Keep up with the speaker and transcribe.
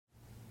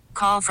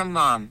Call from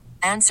mom.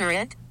 Answer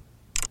it.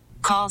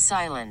 Call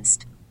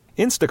silenced.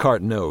 Instacart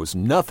knows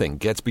nothing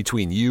gets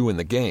between you and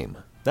the game.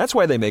 That's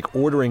why they make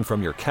ordering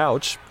from your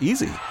couch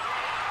easy.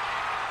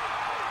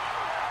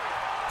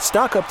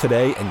 Stock up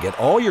today and get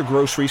all your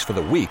groceries for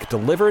the week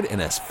delivered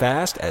in as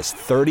fast as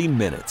 30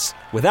 minutes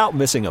without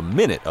missing a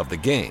minute of the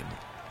game.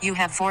 You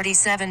have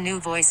 47 new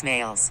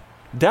voicemails.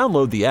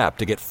 Download the app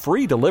to get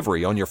free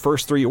delivery on your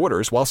first 3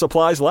 orders while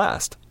supplies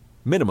last.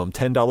 Minimum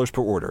 $10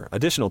 per order.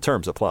 Additional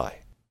terms apply.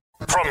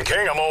 From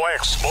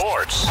KMOX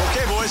Sports.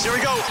 Okay, boys, here we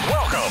go.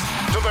 Welcome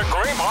to the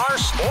Graybar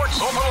Sports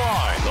Open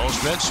Line.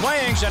 Goldschmidt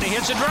swings and he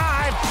hits a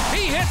drive.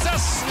 He hits a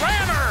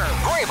slammer.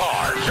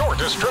 Graybar, your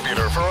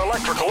distributor for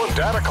electrical and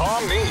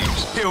datacom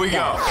needs. Here we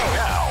go.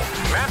 Now,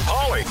 Matt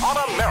Pauley on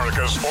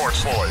America's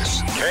Sports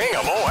Voice,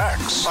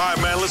 KMOX. All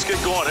right, man, let's get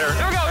going here.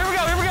 Here we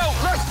go.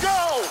 Let's go.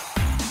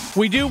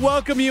 We do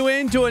welcome you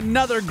into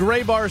another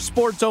Graybar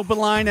Sports Open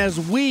Line as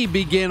we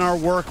begin our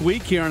work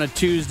week here on a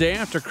Tuesday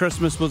after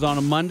Christmas was on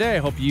a Monday. I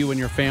hope you and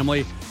your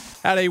family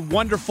had a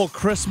wonderful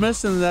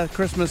Christmas, and that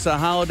Christmas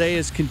holiday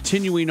is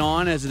continuing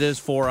on as it is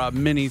for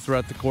many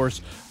throughout the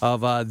course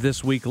of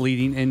this week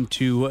leading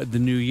into the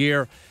new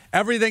year.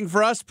 Everything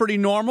for us pretty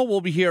normal.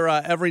 We'll be here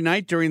every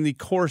night during the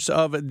course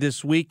of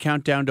this week.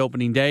 Countdown to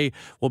opening day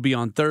will be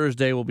on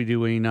Thursday. We'll be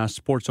doing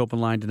Sports Open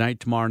Line tonight,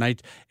 tomorrow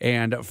night,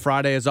 and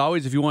Friday. As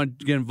always, if you want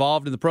to get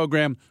involved in the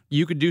program,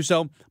 you could do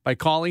so by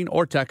calling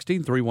or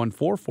texting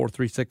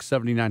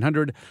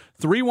 314-436-7900.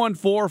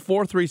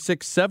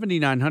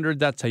 314-436-7900.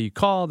 That's how you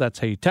call. That's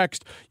how you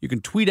text. You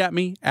can tweet at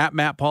me, at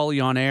Matt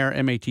Pauley on air,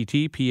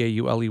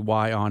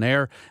 MattPauley on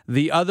air.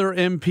 The other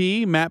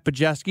MP, Matt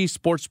Pajeski,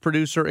 sports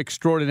producer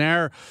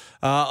extraordinaire,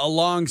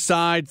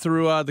 alongside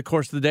through the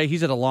course of the day.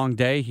 He's had a long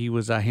day. He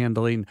was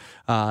handling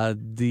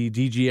the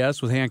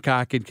DGS with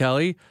Hancock and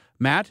Kelly.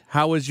 Matt,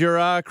 how was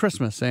your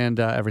Christmas and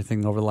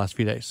everything over the last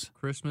few days?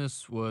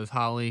 Christmas was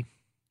holly,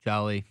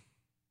 jolly,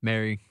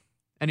 merry.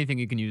 Anything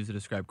you can use to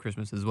describe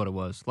Christmas is what it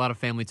was. A lot of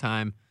family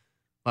time,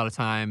 a lot of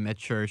time at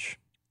church.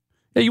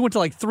 Yeah, you went to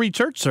like 3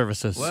 church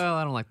services. Well,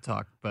 I don't like to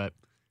talk, but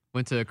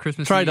went to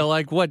Christmas Tried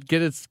Eve. to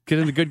get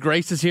into good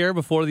graces here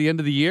before the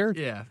end of the year?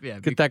 Yeah.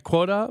 Get that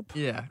quota up?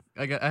 Yeah.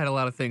 I had a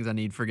lot of things I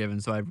need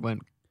forgiven, so I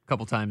went a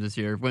couple times this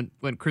year.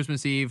 Went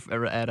Christmas Eve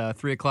at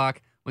 3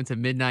 o'clock, went to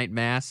midnight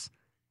mass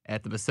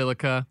at the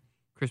Basilica.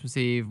 Christmas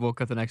Eve,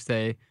 woke up the next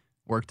day,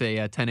 worked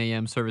a 10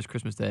 a.m. service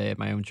Christmas Day at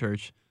my own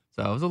church.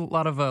 So it was a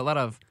lot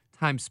of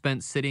time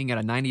spent sitting at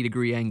a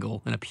 90-degree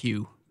angle in a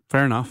pew.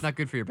 Fair enough. Not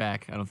good for your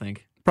back, I don't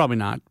think. Probably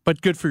not,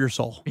 but good for your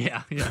soul.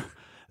 Yeah.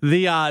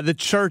 The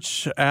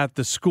church at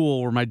the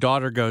school where my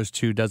daughter goes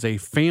to does a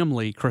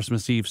family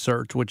Christmas Eve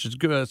service, which is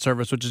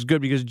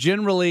good because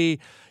generally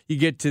you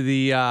get to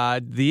the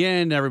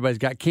end, everybody's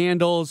got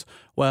candles.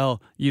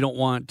 Well, you don't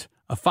want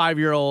a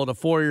 5-year-old, a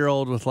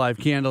 4-year-old with live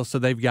candles, so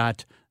they've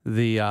got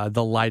the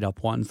light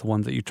up ones, the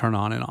ones that you turn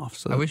on and off.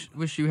 So I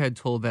wish you had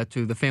told that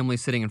to the family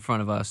sitting in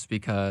front of us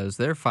because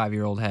their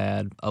 5-year-old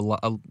had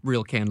a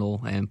real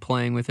candle and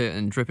playing with it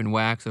and dripping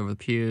wax over the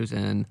pews,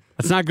 and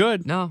that's not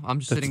good. No, I'm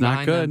just sitting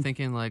behind them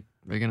thinking like,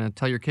 are you gonna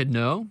tell your kid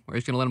no, or are you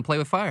just gonna let him play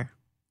with fire?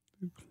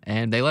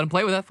 And they let him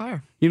play with that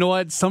fire. You know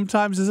what?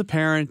 Sometimes as a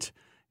parent,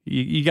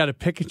 you got to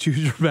pick and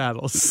choose your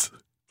battles.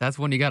 That's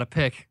when you got to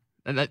pick.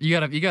 You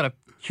got to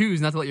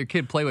choose not to let your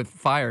kid play with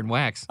fire and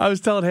wax. I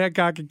was telling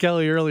Hancock and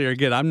Kelly earlier,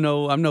 again, I'm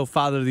no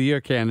Father of the Year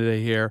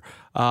candidate here,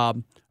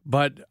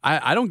 but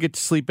I don't get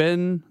to sleep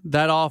in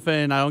that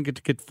often. I don't get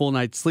to get full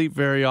night's sleep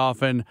very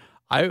often.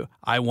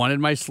 I wanted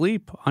my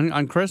sleep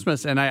on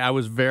Christmas, and I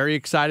was very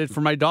excited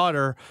for my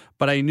daughter,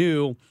 but I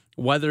knew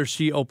whether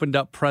she opened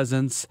up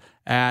presents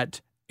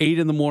at 8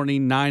 in the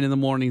morning, 9 in the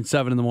morning,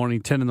 7 in the morning,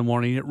 10 in the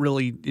morning,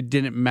 it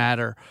didn't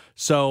matter.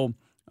 So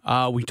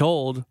we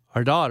told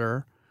our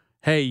daughter,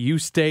 hey, you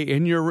stay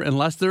in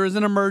unless there is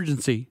an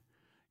emergency,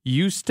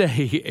 you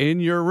stay in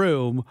your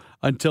room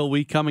until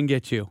we come and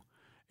get you.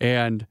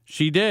 And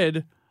she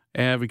did,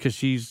 because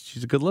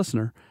she's a good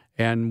listener.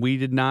 And we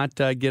did not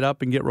get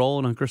up and get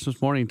rolling on Christmas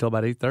morning until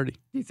about 8:30.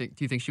 Do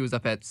you think she was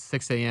up at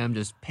 6 a.m.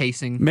 just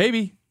pacing?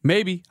 Maybe.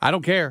 I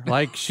don't care.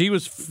 Like, she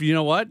was, you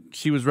know what?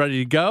 She was ready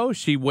to go.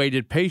 She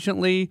waited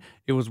patiently.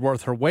 It was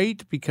worth her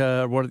wait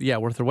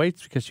worth her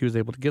wait because she was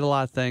able to get a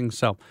lot of things.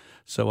 So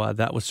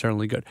that was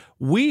certainly good.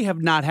 We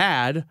have not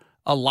had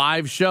a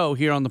live show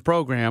here on the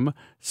program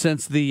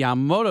since the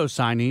Yamamoto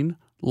signing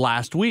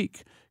last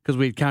week because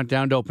we had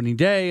countdown to opening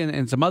day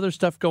and some other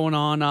stuff going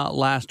on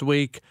last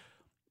week.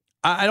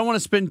 I don't want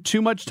to spend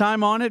too much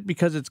time on it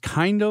because it's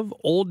kind of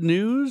old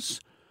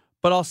news,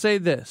 but I'll say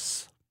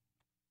this.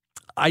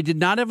 I did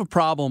not have a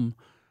problem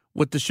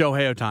with the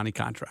Shohei Ohtani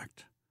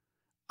contract.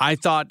 I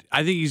think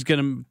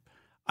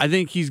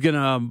he's going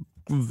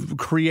to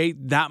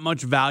create that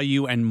much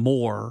value and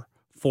more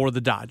for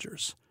the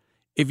Dodgers.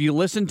 If you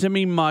listen to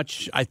me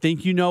much, I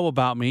think you know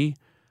about me.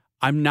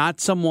 I'm not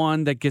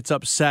someone that gets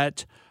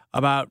upset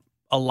about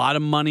a lot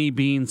of money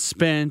being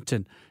spent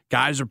and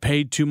guys are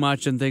paid too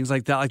much and things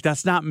like that. Like,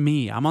 that's not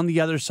me. I'm on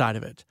the other side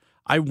of it.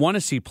 I want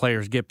to see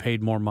players get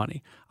paid more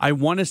money. I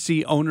want to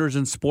see owners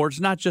in sports,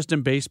 not just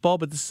in baseball,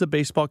 but this is a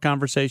baseball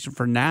conversation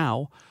for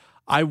now.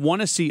 I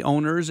want to see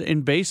owners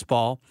in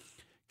baseball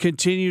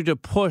continue to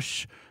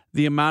push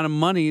the amount of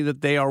money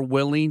that they are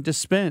willing to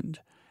spend.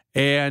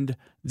 And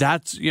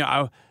that's,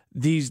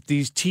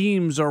 these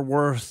teams are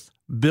worth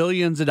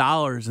billions of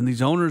dollars, and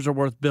these owners are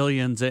worth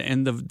billions,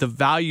 and the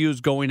value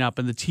is going up,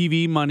 and the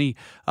TV money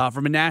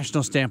from a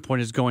national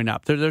standpoint is going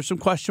up. There's some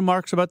question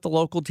marks about the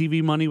local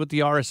TV money with the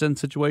RSN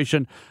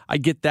situation. I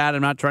get that.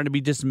 I'm not trying to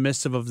be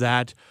dismissive of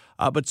that,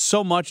 but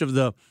so much of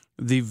the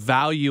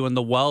value and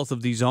the wealth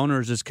of these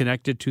owners is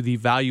connected to the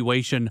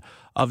valuation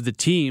of the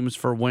teams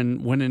for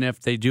when and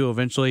if they do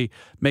eventually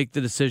make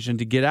the decision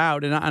to get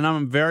out. And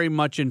I'm very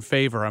much in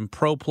favor. I'm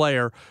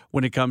pro-player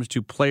when it comes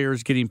to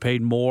players getting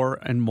paid more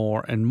and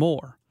more and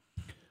more.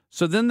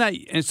 So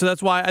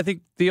that's why I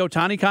think the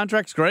Ohtani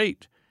contract's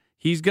great.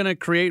 He's going to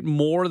create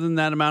more than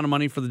that amount of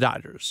money for the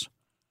Dodgers.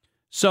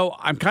 So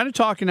I'm kind of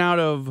talking out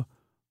of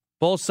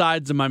both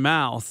sides of my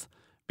mouth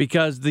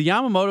because the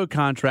Yamamoto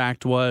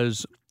contract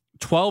was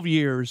 12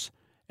 years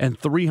and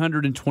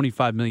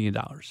 $325 million.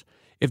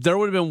 If there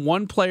would have been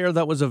one player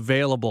that was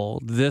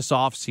available this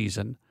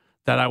offseason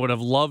that I would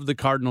have loved the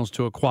Cardinals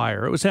to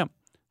acquire, it was him.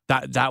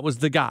 That was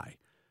the guy.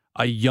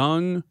 A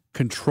young,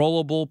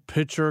 controllable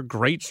pitcher,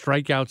 great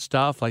strikeout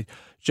stuff,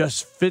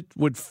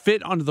 would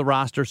fit onto the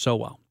roster so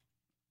well.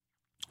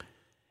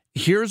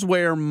 Here's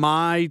where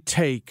my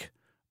take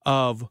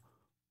of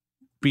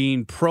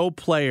being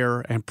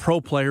pro-player and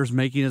pro-players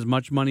making as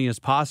much money as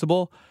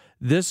possible,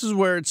 this is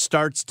where it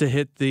starts to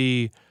hit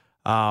hit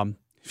a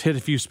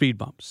few speed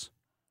bumps.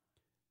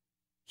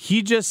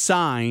 He just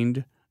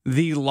signed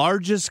the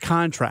largest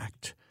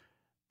contract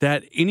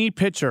that any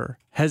pitcher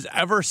has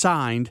ever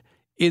signed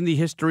in the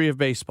history of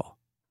baseball.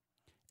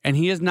 And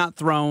he has not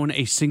thrown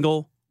a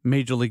single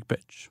major league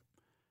pitch.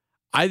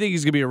 I think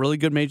he's going to be a really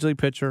good major league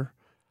pitcher.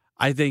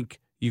 I think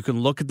you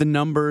can look at the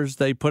numbers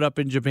they put up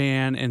in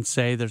Japan and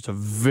say there's a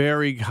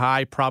very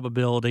high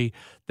probability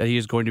that he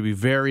is going to be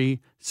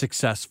very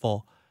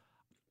successful.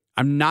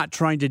 I'm not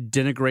trying to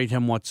denigrate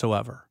him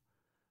whatsoever,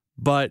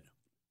 but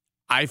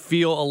I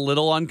feel a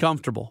little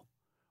uncomfortable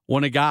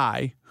when a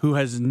guy who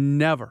has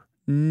never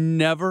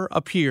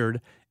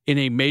appeared in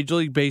a Major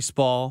League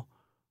Baseball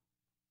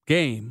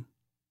game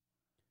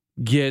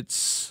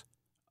gets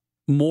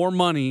more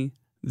money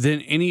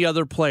than any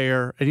other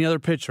player, any other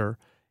pitcher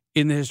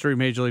in the history of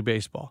Major League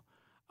Baseball.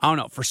 I don't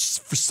know. For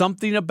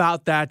something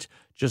about that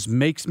just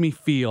makes me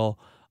feel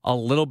a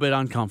little bit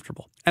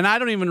uncomfortable. And I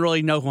don't even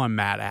really know who I'm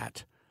mad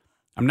at.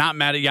 I'm not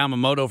mad at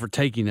Yamamoto for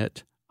taking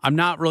it. I'm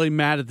not really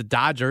mad at the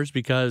Dodgers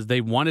because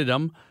they wanted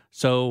him,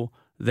 so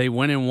they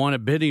went and won a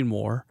bidding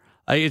war.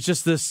 It's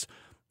just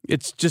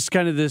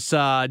kind of this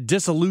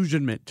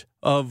disillusionment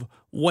of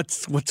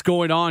what's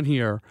going on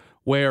here,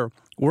 where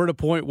we're at a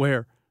point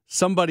where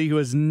somebody who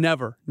has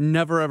never,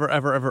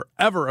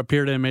 ever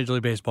appeared in a Major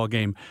League Baseball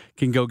game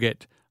can go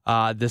get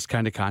this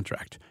kind of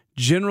contract.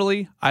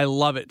 Generally, I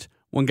love it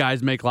when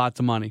guys make lots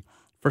of money.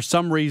 For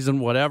some reason,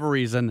 whatever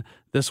reason,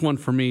 this one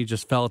for me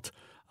just felt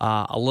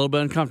a little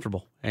bit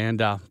uncomfortable,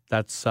 and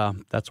that's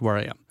where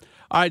I am.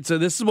 All right, so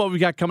this is what we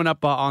got coming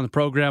up on the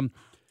program.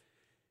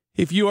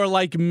 If you are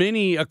like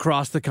many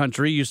across the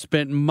country, you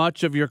spent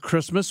much of your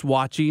Christmas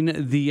watching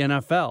the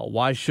NFL.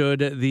 Why should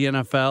the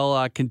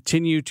NFL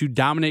continue to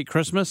dominate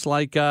Christmas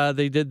like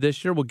they did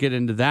this year? We'll get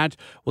into that.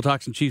 We'll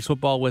talk some Chiefs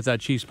football with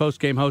Chiefs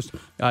postgame host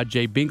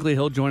Jay Binkley.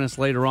 He'll join us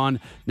later on.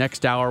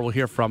 Next hour, we'll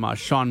hear from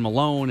Sean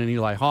Malone and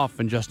Eli Hoff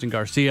and Justin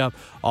Garcia,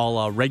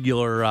 all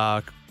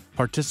regular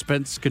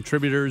participants,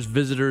 contributors,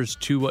 visitors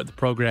to the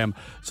program.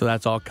 So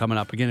that's all coming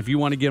up. Again, if you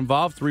want to get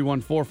involved,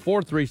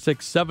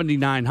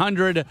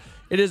 314-436-7900.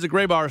 It is the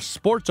Gray Bar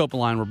Sports Open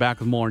Line. We're back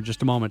with more in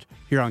just a moment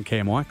here on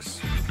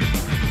KMOX.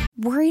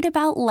 Worried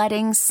about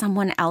letting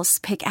someone else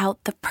pick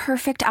out the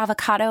perfect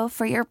avocado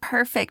for your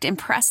perfect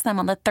impress them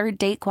on the third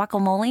date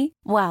guacamole?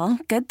 Well,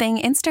 good thing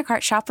Instacart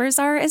shoppers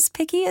are as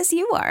picky as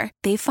you are.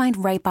 They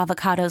find ripe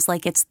avocados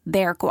like it's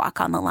their guac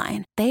on the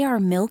line. They are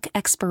milk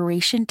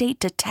expiration date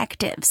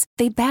detectives.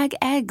 They bag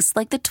eggs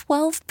like the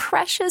 12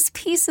 precious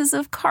pieces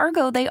of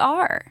cargo they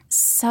are.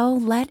 So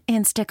let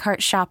Instacart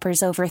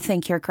shoppers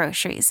overthink your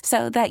groceries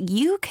so that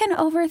you can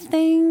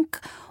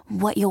overthink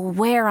what you'll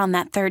wear on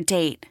that third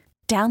date.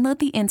 Download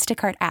the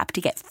Instacart app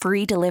to get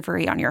free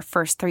delivery on your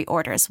first 3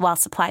 orders while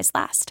supplies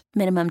last.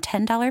 Minimum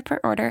 $10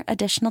 per order.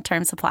 Additional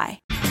terms apply.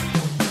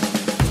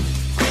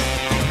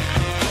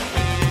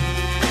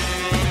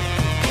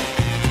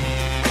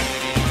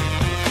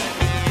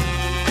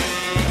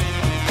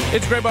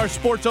 It's Gray Bar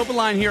Sports Open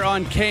Line here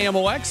on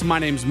KMOX. My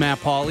name's Matt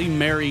Pauley.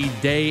 Merry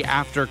day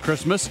after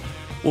Christmas.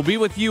 We'll be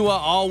with you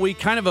all week.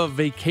 Kind of a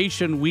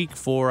vacation week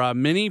for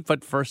many,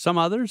 but for some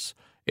others,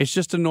 it's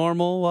just a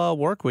normal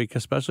work week,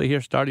 especially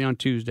here starting on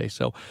Tuesday.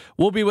 So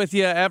we'll be with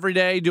you every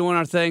day doing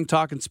our thing,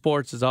 talking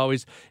sports as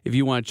always. If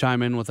you want to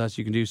chime in with us,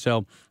 you can do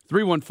so.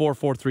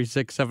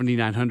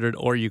 314-436-7900,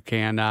 or you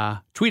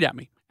can tweet at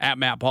me, at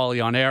Matt Pauley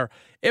on air,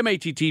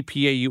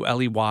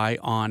 MattPauley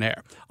on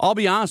air. I'll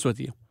be honest with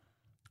you.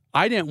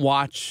 I didn't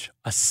watch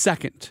a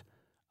second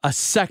of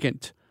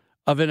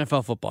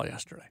NFL football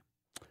yesterday.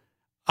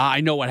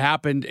 I know what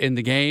happened in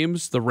the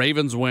games. The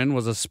Ravens win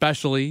was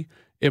especially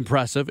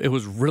impressive. It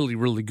was really,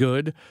 really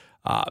good.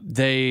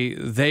 They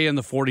and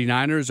the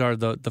 49ers are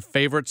the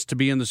favorites to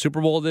be in the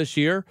Super Bowl this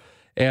year,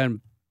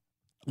 and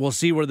we'll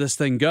see where this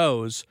thing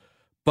goes.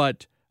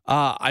 But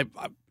I've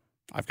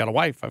got a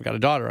wife, I've got a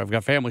daughter, I've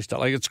got family stuff.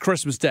 Like, it's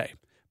Christmas Day.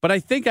 But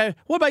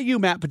what about you,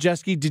 Matt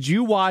Pajeski? Did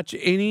you watch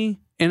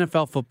any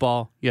NFL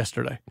football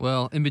yesterday?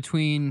 Well, in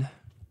between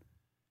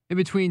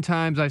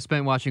times I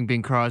spent watching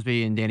Bing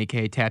Crosby and Danny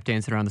Kaye tap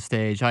dancing around the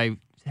stage, I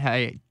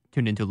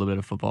tuned into a little bit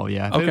of football,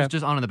 yeah. But okay. It was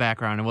just on in the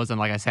background. It wasn't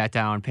like I sat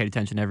down and paid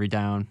attention every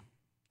down.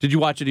 Did you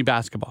watch any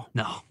basketball?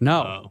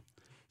 No.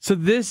 So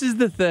this is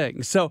the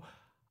thing. So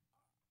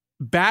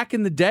back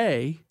in the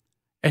day,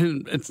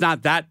 and it's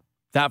not that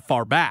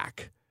far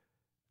back,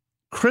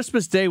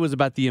 Christmas Day was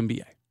about the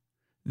NBA.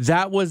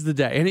 That was the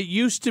day. And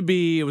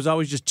it was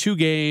always just 2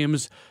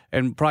 games,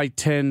 and probably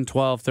 10,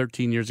 12,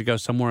 13 years ago,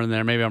 somewhere in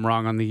there, maybe I'm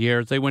wrong on the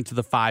years, they went to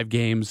the 5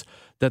 games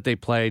that they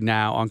play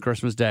now on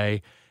Christmas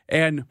Day.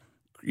 And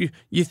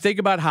you think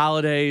about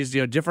holidays,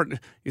 different.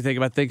 You think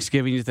about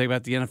Thanksgiving, you think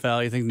about the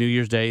NFL, you think New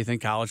Year's Day, you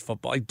think college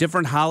football. Like,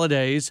 different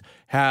holidays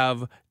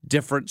have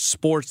different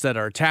sports that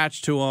are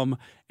attached to them,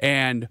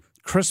 and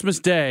Christmas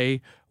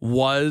Day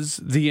was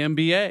the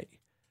NBA.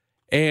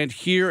 And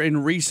here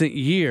in recent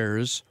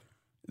years,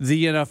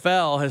 the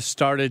NFL has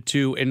started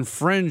to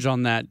infringe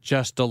on that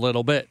just a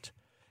little bit.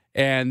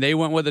 And they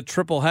went with a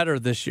triple header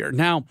this year.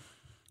 Now,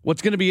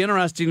 what's going to be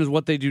interesting is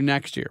what they do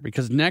next year,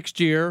 because next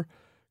year,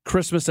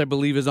 Christmas, I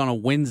believe, is on a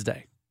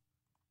Wednesday.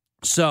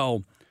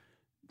 So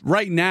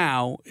right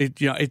now,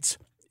 it's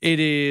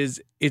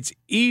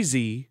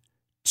easy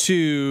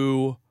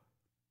to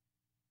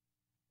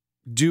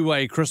do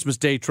a Christmas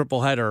Day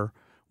triple header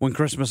when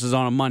Christmas is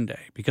on a Monday,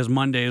 because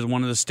Monday is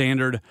one of the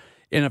standard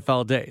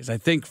NFL days. I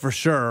think for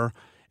sure,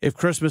 if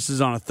Christmas is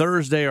on a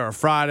Thursday or a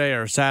Friday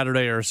or a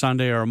Saturday or a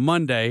Sunday or a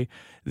Monday,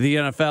 the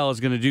NFL is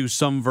going to do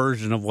some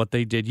version of what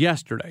they did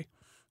yesterday.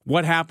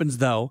 What happens,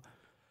 though,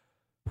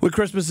 when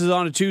Christmas is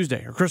on a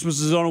Tuesday or Christmas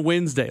is on a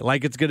Wednesday,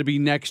 like it's going to be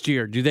next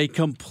year? Do they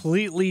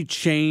completely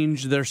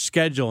change their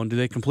schedule, and do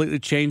they completely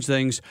change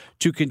things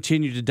to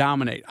continue to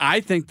dominate? I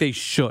think they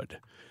should.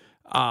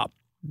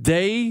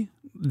 They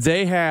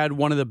had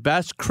one of the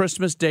best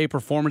Christmas Day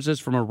performances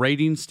from a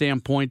rating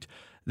standpoint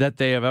that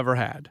they have ever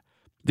had.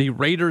 The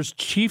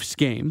Raiders-Chiefs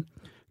game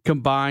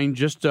combined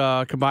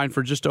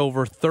for just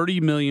over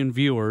 30 million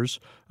viewers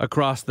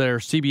across their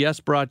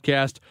CBS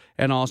broadcast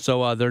and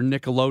also their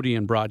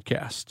Nickelodeon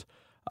broadcast.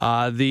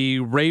 The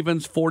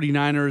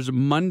Ravens-49ers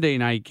Monday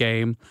night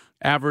game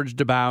averaged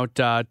about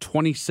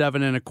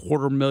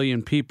 27.25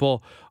 million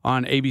people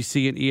on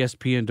ABC and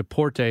ESPN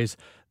Deportes.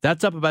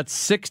 That's up about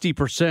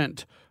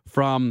 60%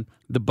 from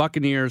the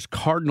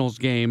Buccaneers-Cardinals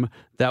game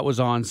that was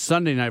on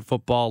Sunday Night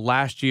Football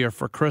last year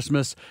for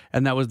Christmas,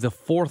 and that was the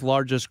 4th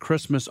largest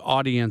Christmas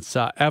audience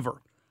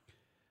ever.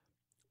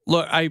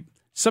 Look,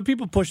 some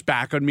people push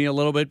back on me a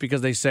little bit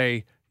because they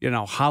say,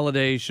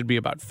 holidays should be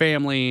about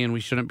family, and we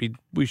shouldn't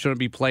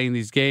be playing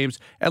these games.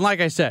 And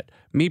like I said,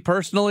 me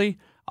personally,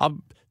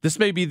 this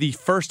may be the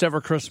first ever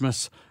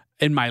Christmas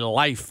in my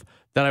life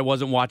that I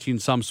wasn't watching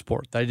some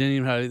sport. I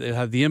didn't even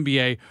have the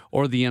NBA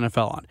or the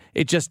NFL on.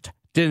 It just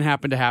didn't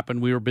happen.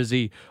 We were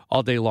busy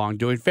all day long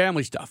doing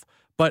family stuff.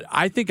 But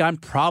I think I'm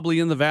probably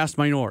in the vast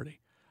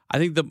minority. I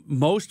think the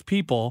most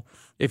people,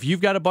 if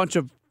you've got a bunch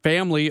of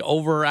family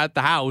over at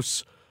the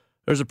house,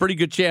 there's a pretty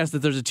good chance that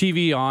there's a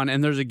TV on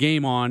and there's a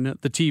game on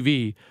the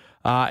TV.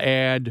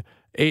 And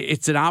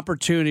it's an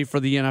opportunity for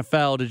the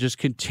NFL to just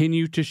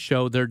continue to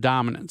show their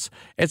dominance.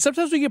 And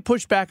sometimes we get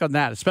pushed back on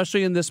that,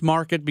 especially in this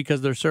market,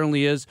 because there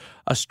certainly is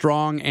a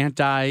strong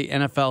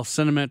anti-NFL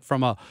sentiment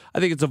from I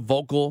think it's a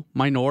vocal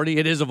minority.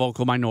 It is a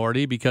vocal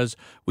minority because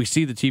we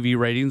see the TV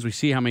ratings. We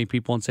see how many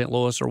people in St.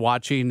 Louis are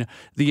watching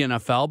the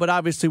NFL. But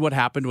obviously what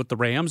happened with the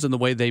Rams and the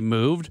way they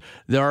moved,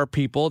 there are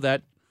people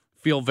that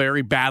feel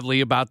very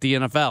badly about the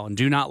NFL and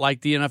do not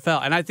like the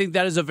NFL. And I think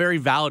that is a very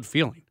valid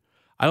feeling.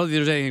 I don't think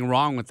there's anything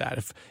wrong with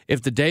that.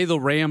 If the day the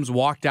Rams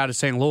walked out of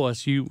St.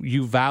 Louis,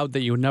 you vowed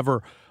that you would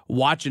never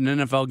watch an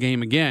NFL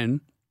game again,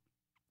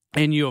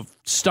 and you have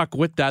stuck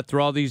with that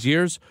through all these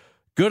years,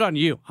 good on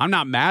you. I'm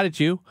not mad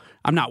at you.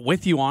 I'm not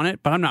with you on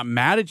it, but I'm not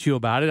mad at you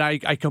about it.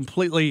 I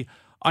completely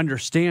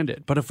understand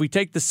it. But if we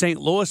take the St.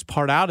 Louis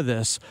part out of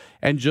this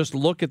and just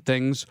look at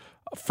things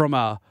from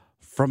a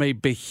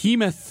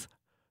behemoth,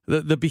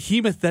 the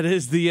behemoth that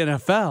is the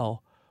NFL,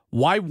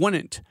 why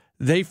wouldn't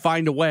they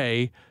find a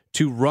way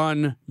to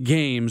run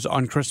games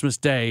on Christmas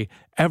Day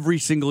every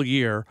single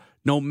year,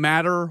 no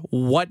matter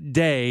what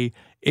day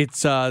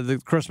it's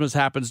the Christmas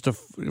happens to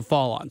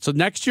fall on? So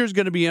next year's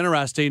going to be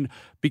interesting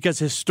because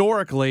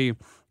historically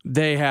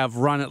they have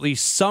run at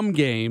least some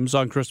games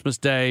on Christmas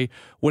Day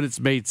when it's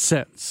made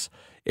sense.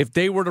 If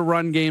they were to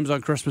run games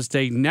on Christmas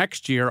Day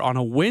next year on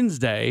a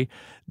Wednesday,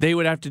 they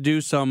would have to do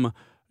some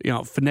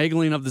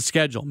finagling of the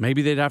schedule.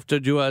 Maybe they'd have to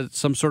do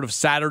some sort of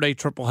Saturday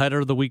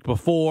tripleheader the week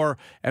before,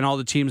 and all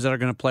the teams that are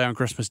going to play on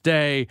Christmas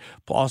Day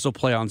also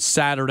play on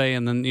Saturday,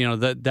 and then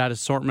that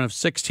assortment of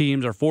 6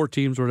 teams or 4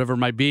 teams, or whatever it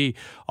might be,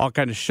 all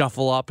kind of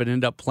shuffle up and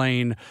end up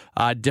playing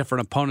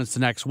different opponents the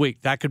next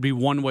week. That could be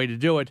one way to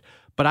do it,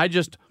 but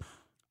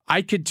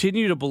I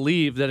continue to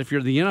believe that if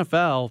you're the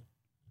NFL,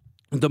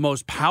 the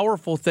most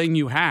powerful thing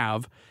you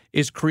have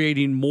is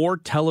creating more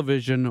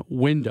television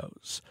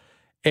windows.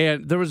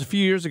 And there was a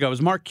few years ago, it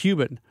was Mark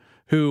Cuban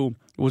who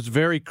was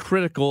very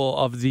critical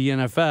of the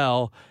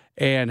NFL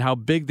and how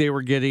big they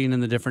were getting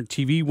and the different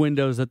TV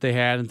windows that they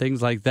had and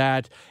things like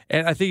that.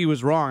 And I think he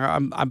was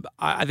wrong.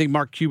 I think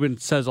Mark Cuban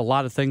says a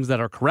lot of things that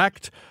are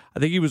correct. I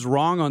think he was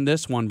wrong on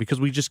this one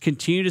because we just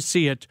continue to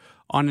see it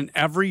on an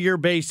every year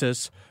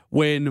basis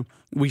when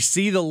we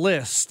see the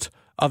list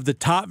of the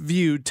top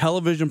viewed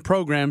television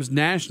programs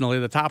nationally,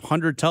 the top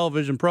 100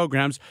 television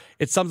programs.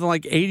 It's something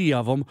like 80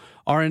 of them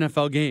are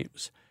NFL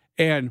games.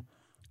 And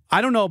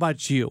I don't know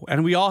about you,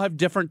 and we all have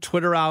different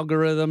Twitter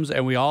algorithms,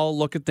 and we all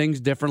look at things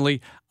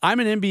differently. I'm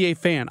an NBA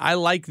fan. I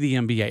like the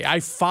NBA.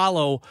 I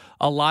follow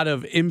a lot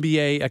of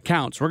NBA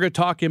accounts. We're going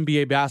to talk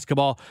NBA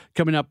basketball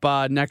coming up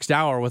next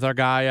hour with our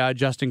guy,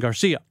 Justin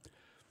Garcia.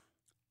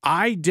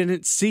 I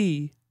didn't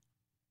see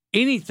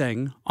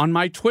anything on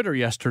my Twitter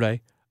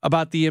yesterday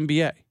about the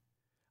NBA.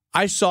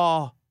 I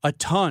saw a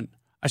ton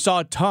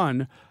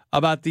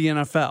about the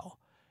NFL.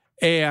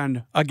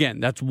 And again,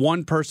 that's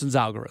one person's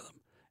algorithm.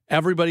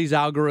 Everybody's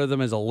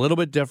algorithm is a little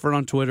bit different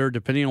on Twitter.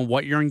 Depending on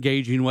what you're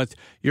engaging with,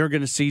 you're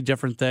going to see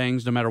different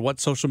things. No matter what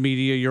social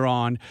media you're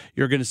on,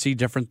 you're going to see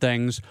different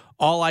things.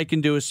 All I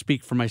can do is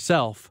speak for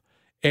myself.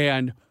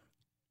 And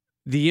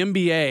the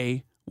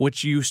NBA,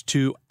 which used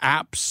to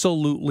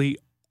absolutely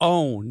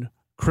own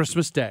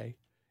Christmas Day,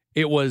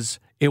 it was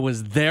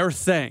their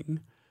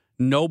thing.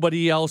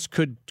 Nobody else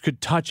could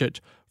touch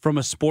it from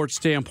a sports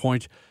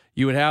standpoint.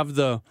 You would have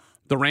the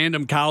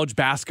random college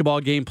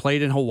basketball game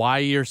played in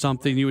Hawaii or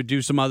something. You would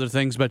do some other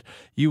things, but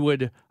you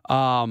would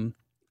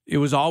it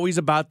was always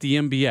about the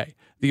NBA.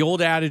 The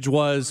old adage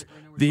was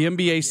the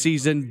NBA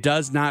season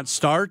does not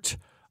start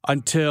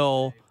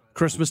until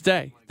Christmas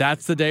Day.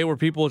 That's the day where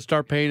people would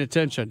start paying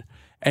attention.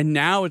 And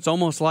now it's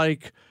almost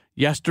like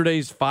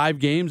yesterday's 5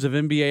 games of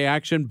NBA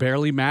action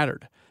barely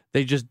mattered.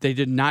 They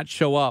did not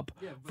show up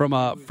from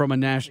a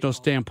national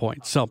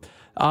standpoint. So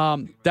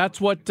that's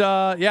what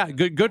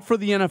good for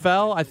the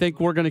NFL. I think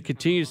we're going to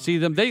continue to see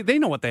them. They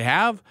know what they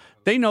have.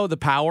 They know the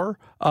power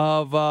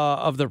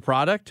of their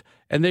product,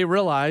 and they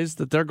realize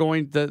that they're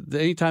going to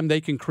anytime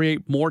they can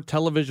create more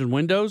television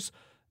windows,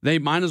 they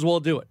might as well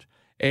do it.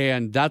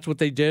 And that's what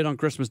they did on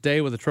Christmas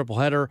Day with a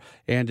triple-header,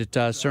 and it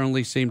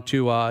certainly seemed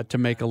to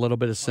make a little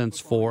bit of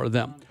sense for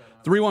them.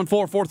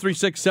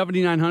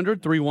 314-436-7900,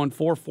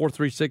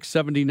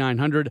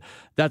 314-436-7900.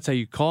 That's how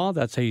you call.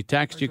 That's how you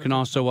text. You can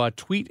also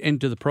tweet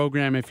into the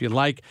program if you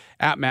like,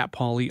 at Matt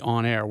Pauley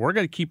on air. We're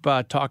going to keep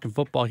talking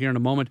football here in a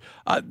moment.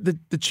 The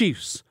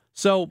Chiefs.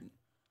 So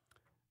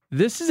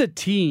this is a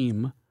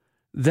team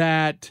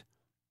that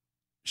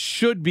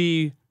should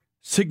be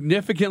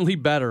significantly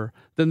better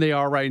than they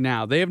are right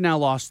now. They have now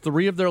lost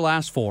 3 of their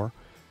last 4.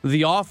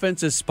 The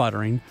offense is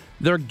sputtering.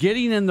 They're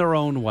getting in their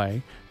own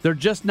way. They're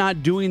just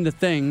not doing the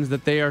things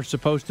that they are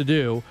supposed to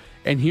do.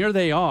 And here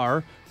they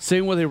are,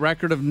 sitting with a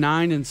record of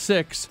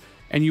 9-6,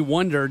 and you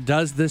wonder,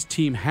 does this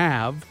team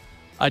have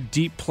a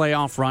deep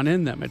playoff run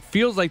in them? It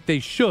feels like they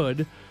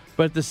should,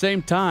 but at the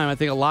same time, I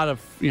think a lot of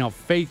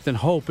faith and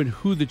hope in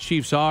who the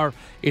Chiefs are,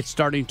 it's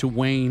starting to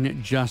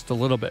wane just a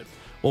little bit.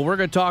 Well, we're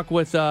going to talk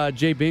with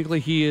Jay Binkley.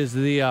 He is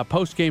the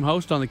post-game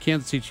host on the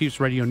Kansas City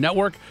Chiefs radio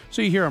network,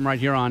 so you hear him right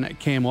here on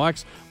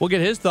KMOX. We'll get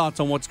his thoughts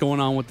on what's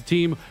going on with the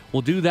team.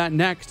 We'll do that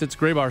next. It's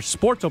Graybar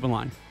Sports Open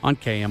Line on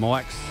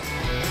KMOX.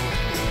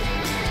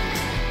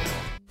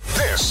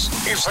 This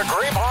is the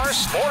Graybar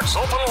Sports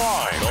Open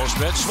Line.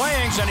 Goldschmidt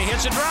swings and he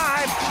hits a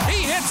drive.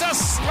 He hits a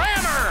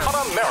slammer. On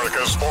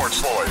America's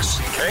Sports Voice,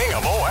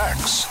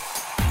 KMOX.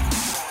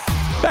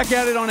 Back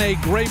at it on a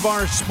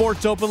Graybar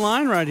Sports Open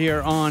Line right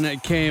here on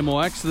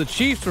KMOX. So the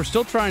Chiefs are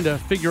still trying to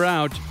figure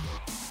out,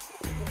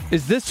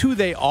 is this who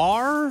they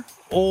are,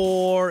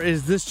 or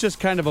is this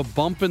just kind of a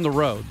bump in the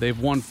road? They've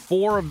won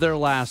 4 of their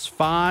last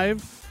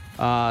 5.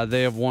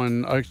 They have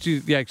won,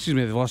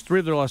 they've lost 3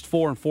 of their last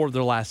 4 and 4 of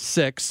their last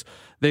 6.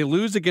 They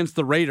lose against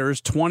the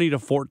Raiders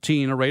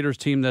 20-14, a Raiders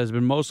team that has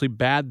been mostly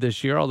bad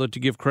this year, although to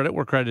give credit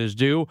where credit is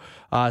due,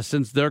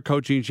 since their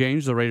coaching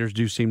change, the Raiders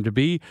do seem to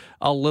be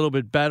a little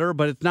bit better.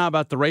 But it's not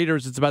about the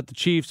Raiders, it's about the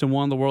Chiefs and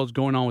what in the world's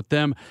going on with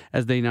them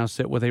as they now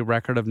sit with a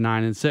record of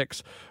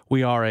 9-6.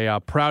 We are a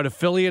proud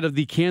affiliate of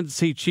the Kansas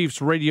City Chiefs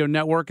radio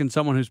network, and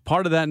someone who's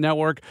part of that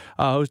network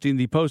hosting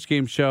the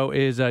postgame show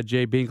is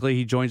Jay Binkley.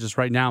 He joins us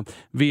right now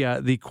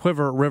via the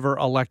Quiver River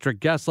Electric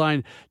guest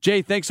line.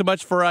 Jay, thanks so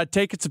much for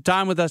taking some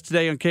time with us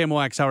today on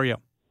KMOX. How are you?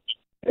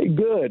 Hey,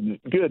 good,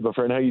 my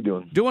friend. How you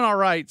doing? Doing all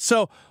right.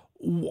 So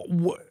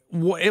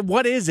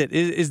what is it?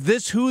 Is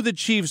this who the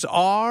Chiefs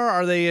are?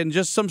 Are they in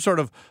just some sort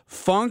of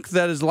funk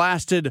that has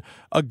lasted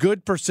a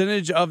good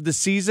percentage of the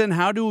season?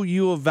 How do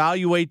you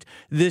evaluate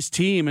this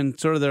team and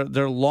sort of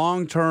their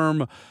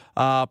long-term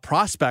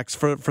prospects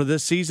for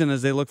this season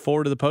as they look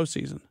forward to the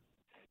postseason?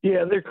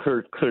 Yeah, they're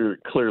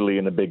clearly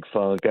in a big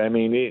funk. I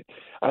mean,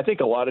 I think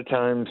a lot of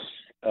times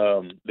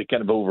they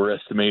kind of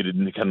overestimated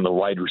kind of the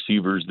wide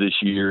receivers this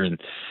year, and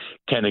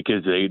kind of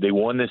because they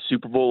won this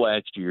Super Bowl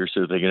last year,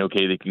 so thinking,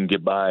 okay, they can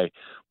get by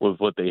with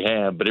what they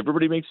have. But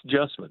everybody makes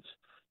adjustments,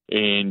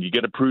 and you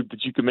got to prove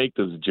that you can make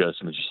those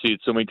adjustments. You see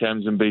it so many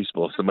times in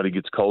baseball. Somebody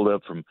gets called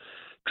up from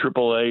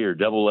AAA or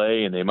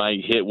AA, and they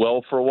might hit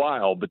well for a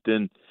while, but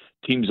then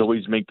teams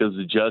always make those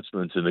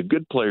adjustments, and the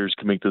good players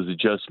can make those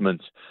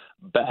adjustments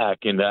back.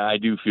 And I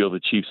do feel the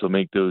Chiefs will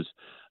make those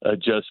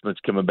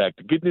adjustments coming back.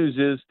 The good news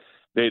is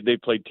they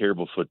played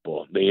terrible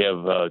football. They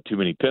have too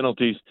many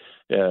penalties.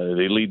 They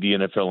lead the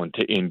NFL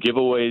in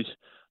giveaways.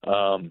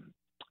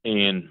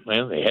 And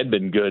well, they had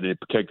been good at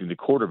protecting the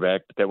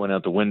quarterback, but that went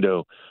out the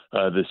window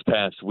this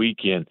past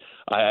weekend.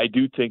 I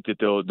do think that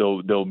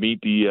they'll meet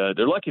the.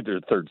 They're lucky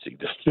they're third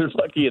seed. They're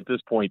lucky at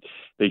this point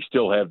they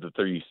still have the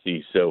 30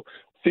 seed. So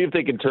see if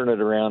they can turn it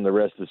around the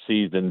rest of the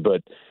season.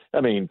 But I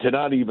mean, to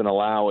not even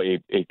allow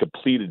a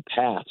completed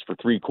pass for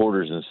 3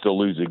 quarters and still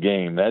lose a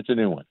game, that's a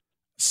new one.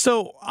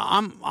 So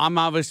I'm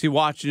obviously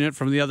watching it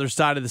from the other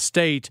side of the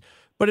state,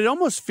 but it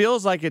almost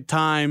feels like at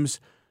times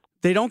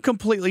they don't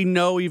completely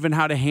know even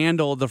how to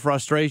handle the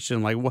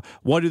frustration. Like,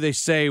 what do they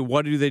say?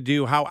 What do they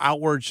do? How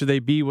outward should they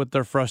be with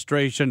their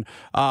frustration?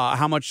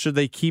 How much should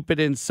they keep it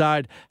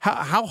inside?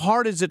 How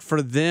hard is it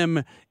for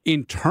them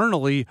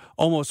internally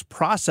almost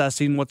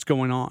processing what's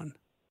going on?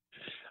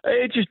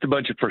 It's just a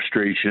bunch of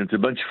frustration. It's a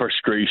bunch of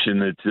frustration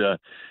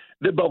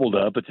that bubbled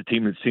up. It's a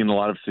team that's seen a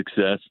lot of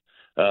success.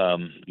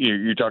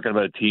 You're talking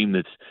about a team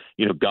that's,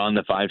 gone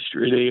to 5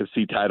 straight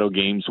AFC title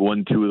games,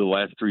 won 2 of the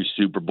last 3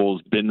 Super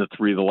Bowls, been to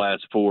 3 of the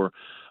last 4,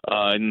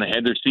 and they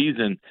had their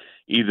season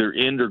either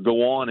end or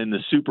go on in the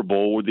Super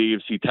Bowl or the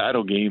AFC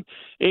title game.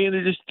 And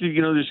they're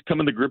just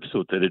coming to grips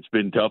with it. It's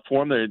been tough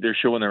for them. They're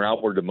showing their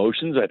outward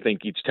emotions. I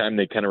think each time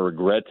they kind of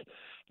regret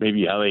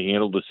maybe how they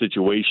handled the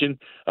situation.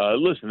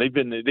 Listen, they've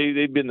been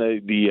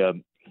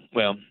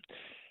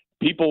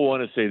people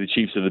want to say the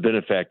Chiefs are the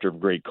benefactor of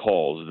great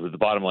calls. But the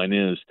bottom line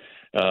is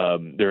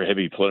they're a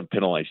heavy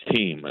penalized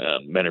team.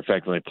 Matter of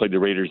fact, when they played the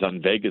Raiders out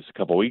in Vegas a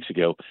couple of weeks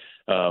ago,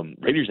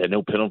 Raiders had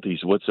no penalties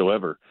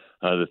whatsoever.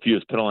 The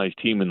fewest penalized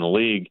team in the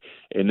league.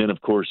 And then, of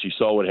course, you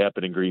saw what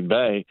happened in Green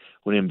Bay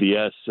when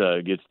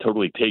MVS gets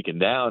totally taken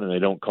down and they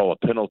don't call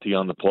a penalty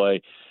on the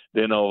play.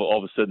 Then all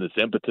of a sudden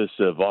this impetus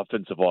of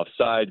offensive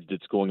offsides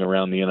that's going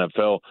around the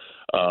NFL,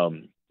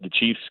 the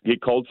Chiefs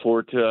get called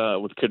for it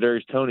with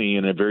Kadarius Toney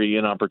in a very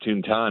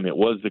inopportune time. It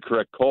was the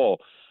correct call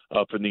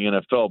from the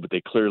NFL, but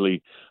they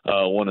clearly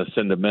want to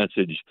send a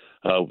message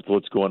with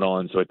what's going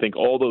on. So I think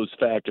all those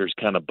factors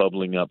kind of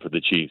bubbling up for the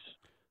Chiefs.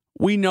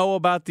 We know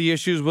about the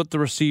issues with the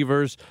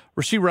receivers.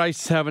 Rasheed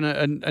Rice is having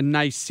a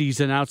nice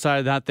season. Outside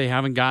of that, they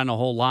haven't gotten a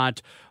whole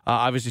lot.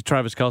 Obviously,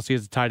 Travis Kelce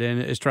is a tight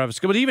end. Is Travis,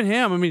 but even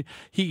him, I mean,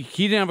 he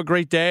didn't have a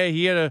great day.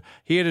 He had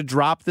a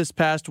drop this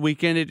past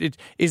weekend.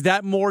 Is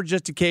that more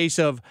just a case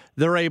of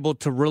they're able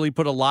to really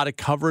put a lot of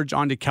coverage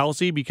onto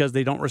Kelce because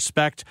they don't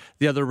respect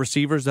the other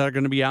receivers that are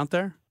going to be out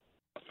there?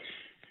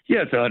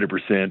 Yeah, it's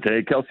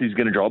 100%. Kelsey's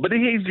going to draw, but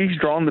he's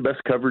drawn the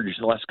best coverage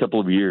in the last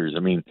couple of years. I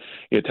mean,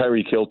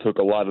 Tyreek Hill took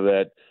a lot of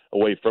that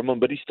away from him,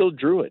 but he still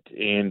drew it.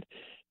 And,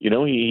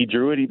 he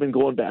drew it even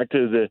going back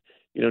to the,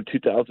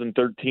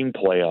 2013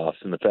 playoffs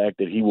and the fact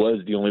that he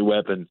was the only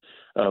weapon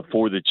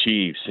for the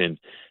Chiefs. And,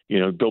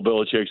 Bill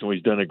Belichick's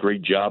always done a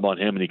great job on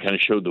him, and he kind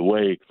of showed the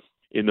way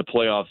in the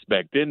playoffs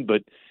back then.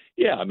 But,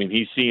 yeah, I mean,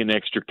 he's seeing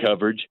extra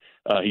coverage.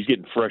 He's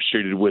getting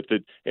frustrated with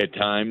it at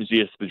times.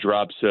 Yes, the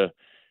drops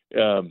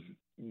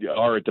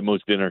are at the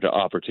most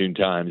opportune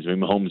times. I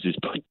mean, Mahomes is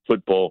putting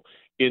football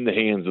in the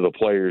hands of the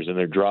players, and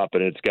they're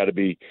dropping it. It's got to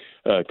be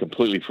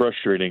completely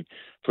frustrating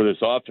for this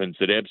offense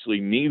that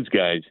absolutely needs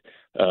guys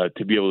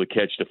to be able to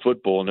catch the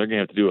football, and they're going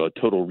to have to do a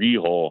total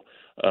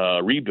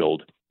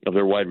rebuild of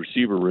their wide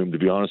receiver room, to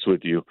be honest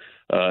with you,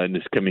 in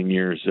this coming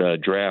year's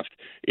draft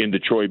in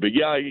Detroit. But,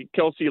 yeah,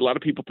 Kelce, a lot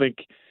of people think,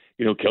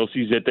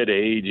 Kelce's at that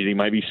age and he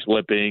might be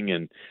slipping,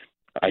 and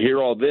I hear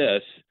all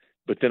this,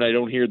 but then I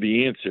don't hear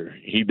the answer.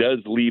 He does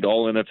lead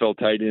all NFL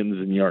tight ends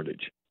in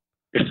yardage.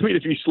 I mean,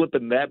 if he's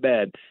slipping that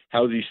bad,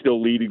 how is he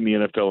still leading the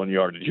NFL in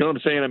yardage? You know what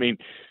I'm saying? I mean,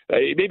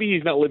 maybe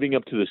he's not living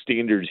up to the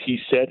standards he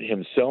set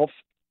himself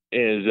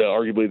as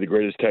arguably the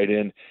greatest tight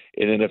end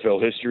in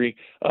NFL history.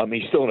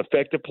 He's still an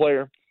effective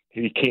player.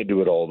 He can't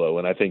do it all, though,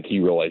 and I think he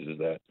realizes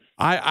that.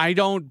 I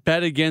don't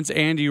bet against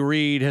Andy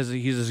Reid.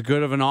 He's as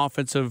good of an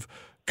offensive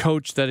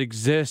coach that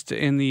exists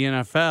in the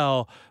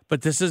NFL,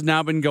 but this has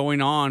now been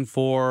going on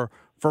for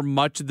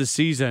much of the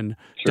season.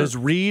 Sure. Does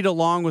Reid,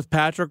 along with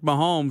Patrick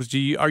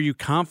Mahomes, are you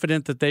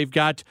confident that they've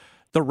got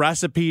the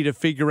recipe to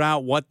figure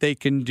out what they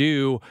can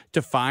do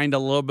to find a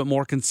little bit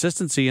more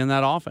consistency in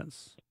that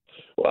offense?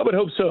 Well, I would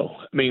hope so.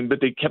 I mean, but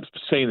they kept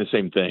saying the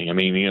same thing. I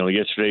mean,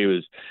 yesterday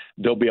was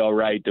they'll be all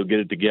right. They'll get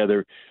it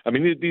together. I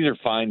mean, these are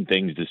fine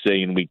things to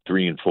say in week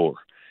 3 and 4,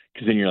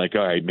 because then you're like,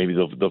 all right, maybe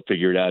they'll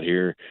figure it out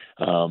here,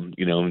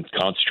 and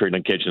concentrate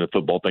on catching the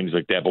football, things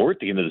like that. But we're at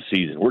the end of the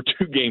season. We're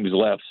 2 games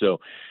left, so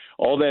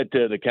all that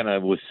kind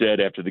of was said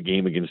after the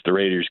game against the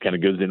Raiders kind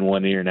of goes in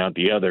one ear and out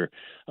the other.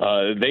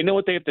 They know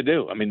what they have to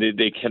do. I mean,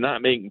 they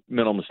cannot make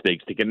mental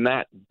mistakes. They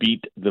cannot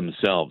beat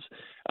themselves.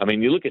 I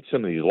mean, you look at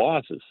some of these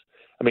losses.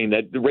 I mean,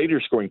 that the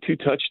Raiders scoring 2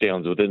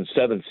 touchdowns within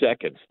 7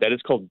 seconds. That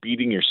is called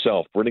beating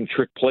yourself, running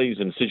trick plays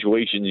in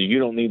situations you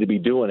don't need to be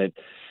doing it,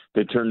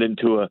 that turned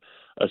into a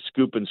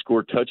scoop and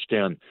score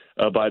touchdown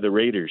by the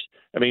Raiders.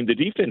 I mean, the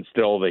defense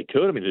did all they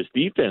could. I mean, this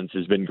defense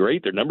has been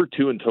great. They're number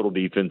 2 in total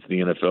defense in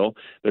the NFL.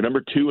 They're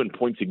number 2 in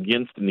points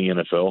against in the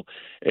NFL.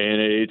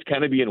 And it's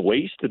kind of being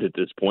wasted at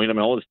this point. I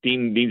mean, all this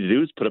team needs to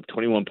do is put up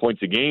 21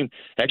 points a game,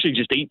 actually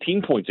just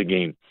 18 points a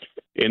game,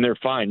 and they're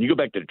fine. You go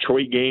back to the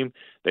Detroit game,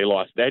 they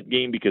lost that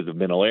game because of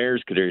mental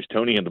errors. Kadarius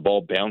Toney had the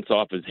ball bounce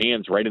off his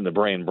hands right into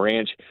Brian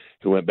Branch,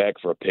 who went back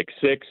for a pick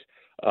 6.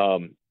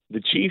 The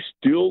Chiefs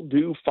still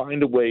do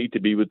find a way to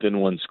be within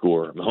 1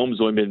 score.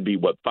 Mahomes only been beat,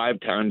 5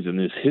 times in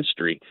this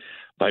history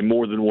by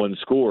more than 1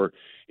 score.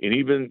 And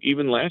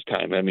even last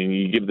time, I mean,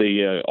 you give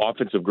the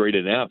offensive grade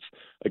an F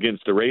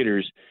against the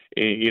Raiders,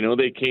 and,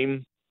 they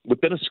came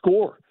within a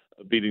score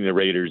of beating the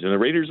Raiders. And the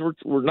Raiders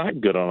were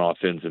not good on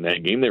offense in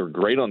that game. They were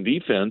great on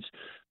defense,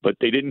 but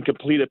they didn't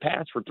complete a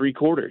pass for 3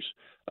 quarters.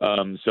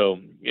 So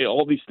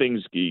all these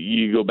things,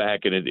 you go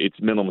back and it's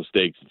mental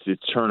mistakes,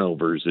 it's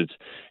turnovers,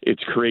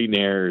 it's creating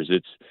errors,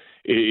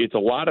 it's a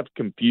lot of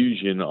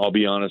confusion. I'll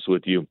be honest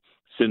with you.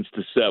 Since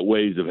the set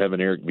ways of having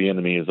Eric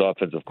Bieniemy as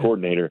offensive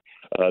coordinator,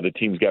 the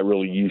team's got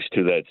really used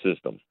to that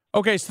system.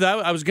 Okay,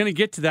 so I was going to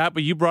get to that,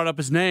 but you brought up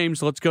his name,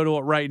 so let's go to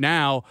it right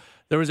now.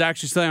 There was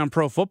actually something on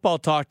Pro Football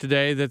Talk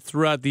today that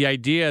threw out the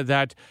idea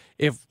that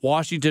if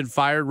Washington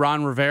fired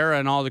Ron Rivera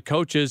and all the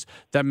coaches,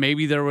 that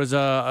maybe there was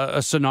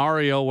a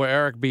scenario where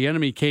Eric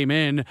Bieniemy came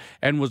in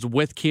and was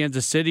with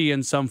Kansas City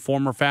in some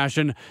form or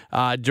fashion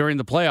during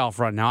the playoff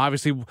run. Now,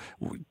 obviously,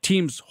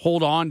 teams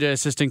hold on to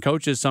assistant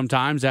coaches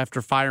sometimes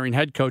after firing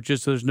head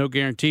coaches, so there's no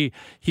guarantee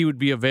he would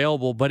be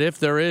available. But if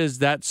there is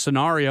that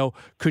scenario,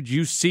 could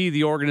you see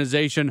the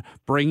organization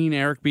bringing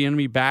Eric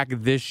Bieniemy back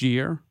this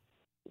year?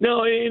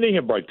 No, and they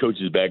have brought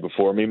coaches back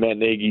before. I mean, Matt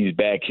Nagy's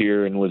back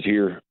here and was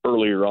here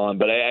earlier on,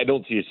 but I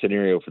don't see a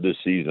scenario for this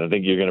season. I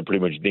think you're going to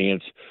pretty much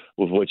dance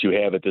with what you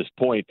have at this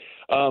point.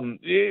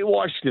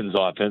 Washington's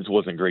offense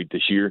wasn't great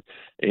this year,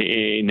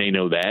 and they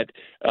know that.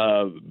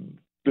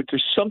 But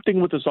there's something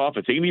with this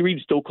offense. Andy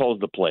Reid still calls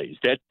the plays.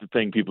 That's the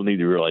thing people need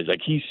to realize. Like,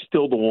 he's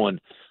still the one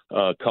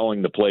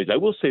calling the plays. I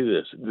will say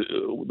this.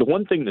 The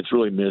one thing that's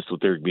really missed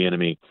with Eric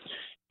Bieniemy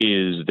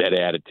is that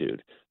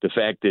attitude. The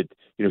fact that,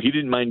 he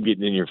didn't mind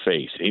getting in your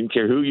face. He didn't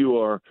care who you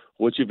are,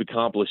 what you've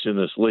accomplished in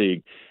this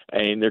league,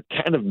 and they're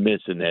kind of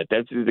missing that.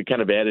 That's the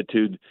kind of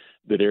attitude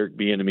that Eric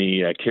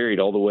Bieniemy carried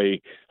all the way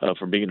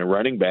from being a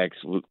running backs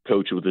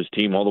coach with his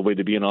team all the way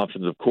to being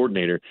offensive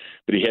coordinator.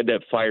 But he had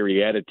that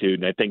fiery attitude,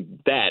 and I think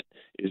that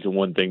is the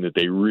one thing that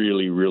they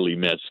really, really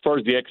miss. As far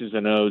as the X's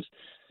and O's,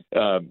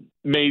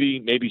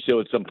 maybe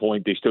so at some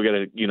point. They still got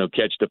to,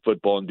 catch the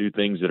football and do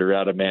things that are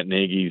out of Matt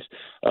Nagy's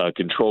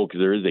control, because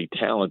there is a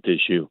talent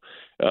issue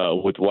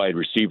with wide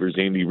receivers.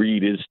 Andy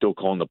Reid is still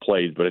calling the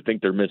plays, but I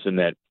think they're missing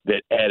that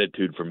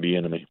attitude from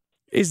Bieniemy.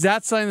 Is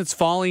that something that's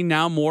falling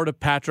now more to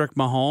Patrick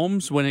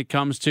Mahomes when it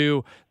comes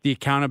to the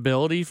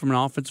accountability from an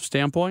offensive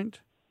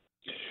standpoint?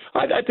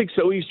 I think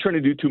so. He's trying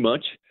to do too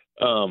much.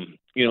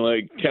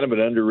 Kind of an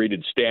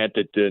underrated stat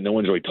that no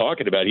one's really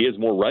talking about. He has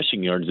more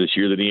rushing yards this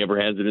year than he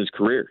ever has in his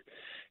career.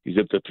 He's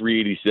up to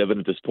 387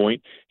 at this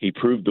point. He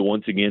proved to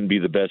once again be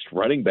the best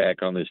running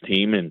back on this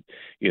team, and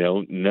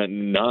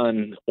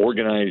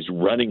non-organized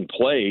running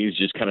plays,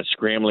 just kind of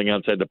scrambling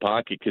outside the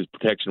pocket because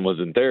protection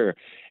wasn't there,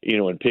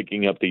 and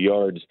picking up the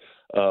yards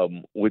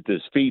with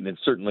his feet, and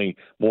certainly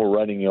more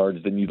running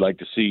yards than you'd like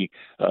to see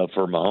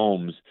for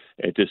Mahomes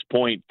at this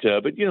point.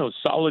 But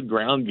solid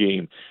ground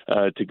game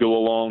to go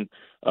along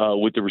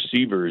with the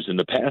receivers and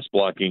the pass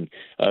blocking.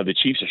 The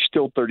Chiefs are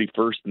still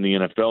 31st in the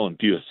NFL in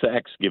fewest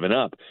sacks given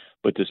up,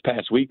 but this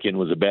past weekend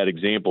was a bad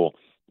example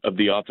of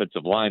the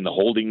offensive line. The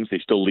holdings, they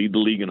still lead the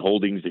league in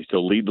holdings. They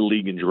still lead the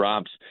league in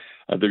drops.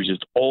 There's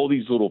just all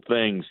these little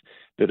things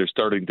that are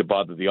starting to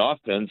bother the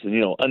offense,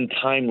 and,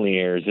 untimely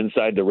errors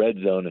inside the red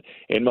zone.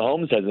 And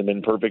Mahomes hasn't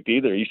been perfect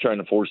either. He's trying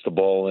to force the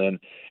ball in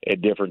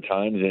at different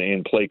times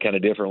and play kind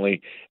of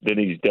differently than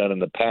he's done in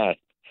the past.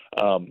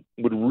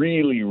 Would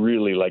really,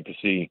 really like to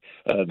see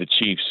the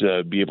Chiefs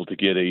be able to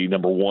get a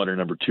number 1 or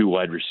number 2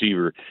 wide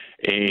receiver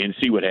and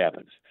see what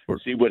happens.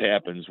 See what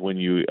happens when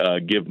you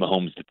give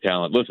Mahomes the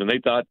talent. Listen, they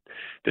thought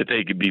that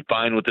they could be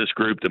fine with this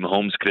group, that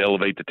Mahomes could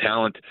elevate the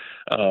talent.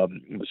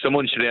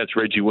 Someone should ask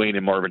Reggie Wayne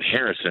and Marvin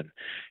Harrison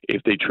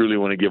if they truly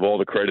want to give all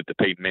the credit to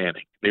Peyton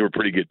Manning. They were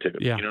pretty good too.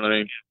 Yeah. You know what I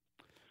mean?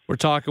 We're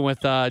talking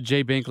with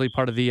Jay Binkley,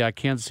 part of the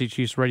Kansas City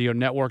Chiefs radio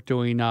network,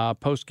 doing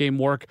post-game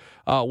work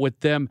with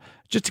them.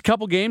 Just a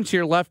couple games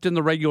here left in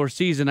the regular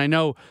season. I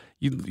know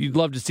you'd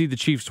love to see the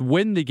Chiefs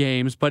win the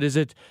games, but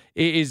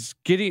it's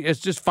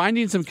just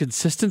finding some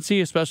consistency,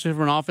 especially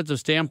from an offensive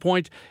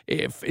standpoint.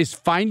 Is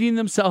finding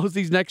themselves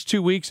these next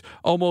 2 weeks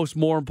almost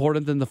more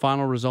important than the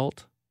final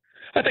result?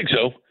 I think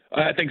so.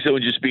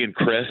 And just being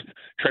crisp,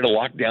 trying to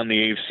lock down the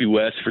AFC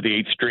West for the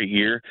 8th straight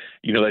year.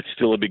 That's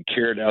still a big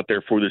carrot out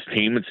there for this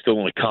team. It's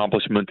still an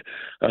accomplishment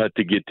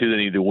to get to. They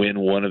need to win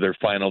one of their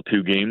final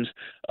 2 games.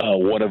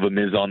 One of them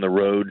is on the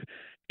road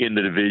in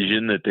the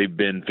division that they've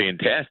been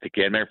fantastic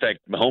at. Matter of fact,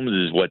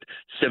 Mahomes is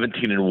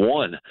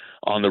 17-1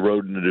 on the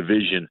road in the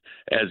division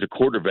as a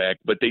quarterback,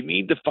 but they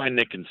need to find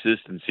that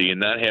consistency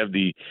and not have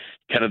the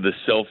kind of the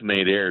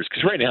self-made errors,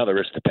 because right now the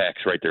rest of the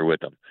pack's right there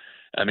with them.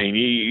 I mean,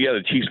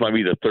 the Chiefs might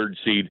be the 3rd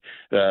seed,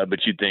 but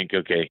you'd think,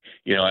 okay,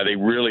 are they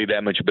really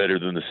that much better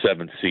than the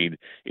 7th seed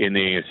in the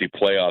AFC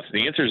playoffs?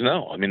 And the answer is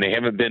no. I mean, they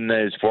haven't been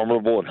as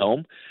formidable at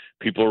home.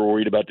 People are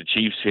worried about the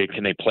Chiefs. Hey,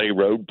 can they play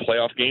road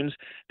playoff games?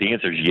 The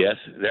answer is yes.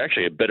 They're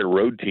actually a better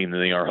road team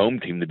than they are home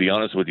team, to be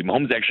honest with you.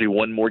 Mahomes actually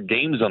won more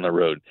games on the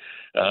road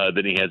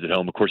than he has at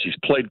home. Of course, he's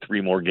played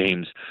 3 more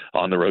games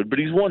on the road, but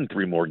he's won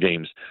 3 more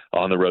games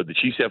on the road. The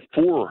Chiefs have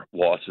 4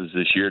 losses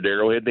this year at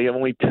Arrowhead. They have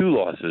only 2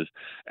 losses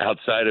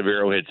outside of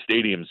Arrowhead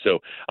Stadium. So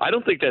I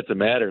don't think that's a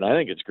matter, and I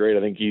think it's great.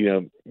 I think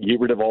you get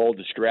rid of all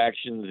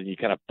distractions and you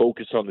kind of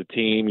focus on the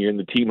team. You're in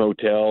the team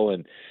hotel,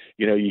 and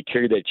you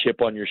carry that chip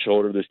on your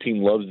shoulder. This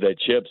team loves that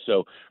chip.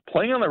 So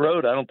playing on the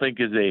road, I don't think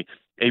is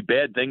a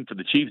bad thing for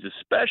the Chiefs,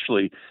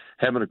 especially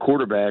having a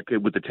quarterback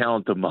with the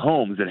talent of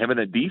Mahomes and having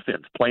a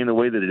defense playing the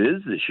way that it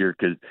is this year,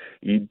 because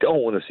you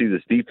don't want to see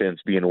this defense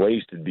being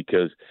wasted,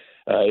 because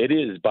it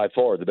is by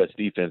far the best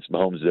defense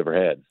Mahomes has ever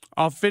had.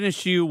 I'll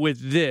finish you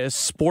with this.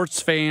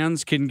 Sports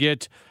fans can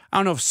get, I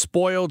don't know if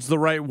spoiled's the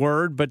right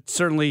word, but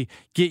certainly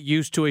get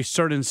used to a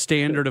certain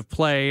standard of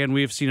play, and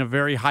we have seen a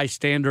very high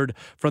standard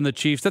from the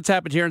Chiefs. That's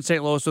happened here in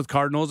St. Louis with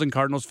Cardinals, and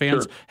Cardinals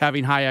fans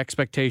having high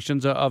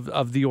expectations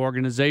of the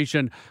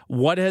organization.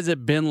 What has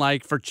it been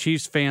like for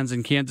Chiefs fans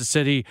in Kansas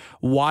City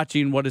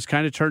watching what has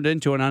kind of turned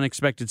into an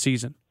unexpected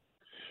season?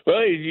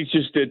 Well, it's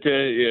just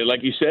that,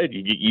 like you said,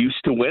 you get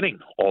used to winning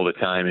all the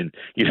time. And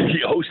you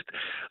host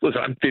 – listen,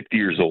 I'm 50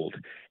 years old,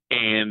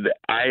 and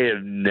I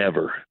have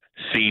never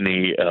seen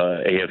a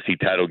AFC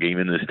title game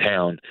in this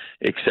town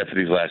except for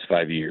these last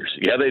 5 years.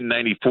 Yeah, in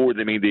 94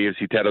 they made the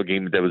AFC title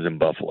game, but that was in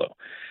Buffalo.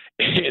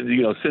 And,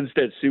 since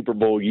that Super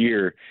Bowl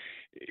year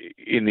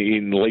in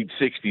the late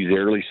 60s,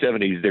 early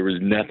 70s, there was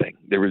nothing.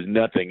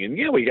 And,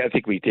 I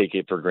think we take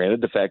it for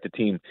granted. The fact the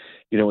team,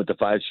 with the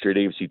 5 straight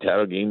AFC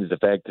title games, the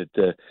fact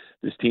that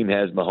this team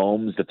has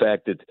Mahomes, the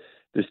fact that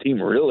this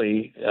team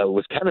really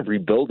was kind of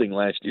rebuilding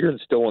last year and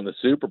still won the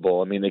Super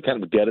Bowl. I mean, they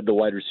kind of gutted the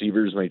wide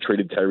receivers when they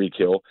traded Tyreek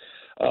Hill.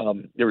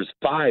 There was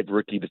 5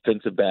 rookie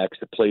defensive backs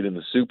that played in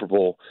the Super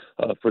Bowl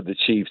for the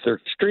Chiefs.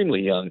 They're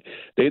extremely young.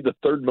 They had the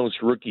 3rd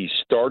most rookies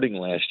starting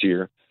last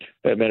year.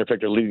 As a matter of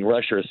fact, their leading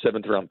rusher, a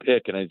 7th-round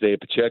pick, and Isaiah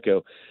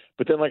Pacheco.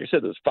 But then, like I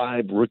said, there's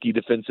 5 rookie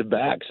defensive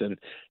backs, and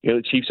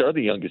the Chiefs are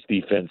the youngest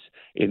defense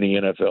in the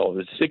NFL.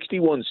 The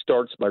 61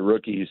 starts by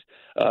rookies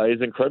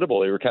is incredible.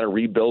 They were kind of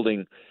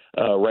rebuilding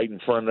right in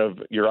front of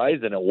your eyes,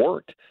 and it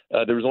worked.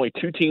 There was only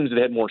 2 teams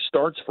that had more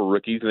starts for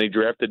rookies, and they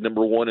drafted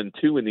number 1 and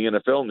 2 in the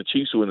NFL, and the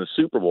Chiefs won the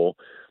Super Bowl,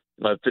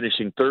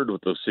 finishing 3rd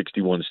with those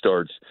 61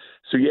 starts.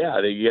 So,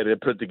 yeah, they had to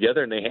put it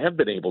together, and they have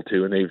been able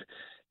to, and they've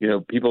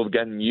people have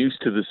gotten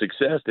used to the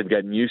success. They've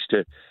gotten used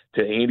to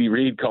Andy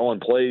Reid calling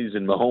plays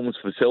and Mahomes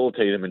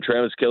facilitating them and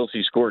Travis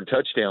Kelce scoring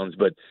touchdowns.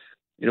 But,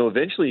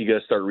 eventually you got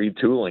to start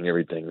retooling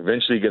everything.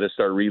 Eventually you got to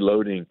start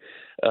reloading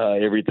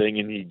everything.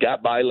 And you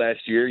got by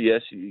last year.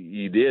 Yes,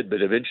 you did.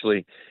 But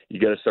eventually you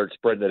got to start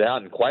spreading it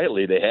out. And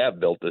quietly they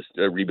have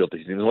rebuilt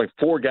this team. There's like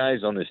 4 guys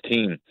on this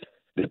team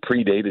that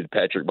predated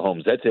Patrick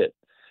Mahomes. That's it.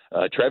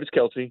 Travis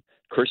Kelce,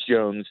 Chris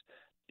Jones,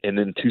 and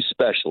then 2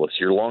 specialists,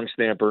 your long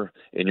snapper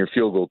and your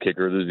field goal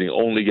kicker. Those are the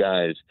only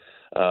guys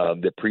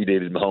that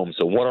predated Mahomes.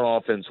 So 1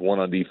 on offense, 1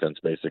 on defense,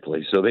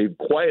 basically. So they've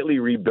quietly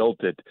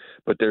rebuilt it,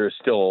 but there is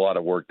still a lot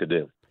of work to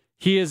do.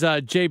 He is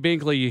Jay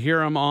Binkley. You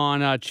hear him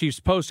on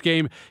Chiefs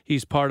Postgame.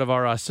 He's part of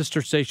our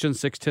sister station,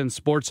 610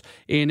 Sports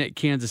in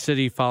Kansas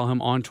City. Follow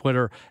him on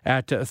Twitter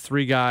at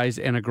 3 Guys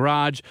in a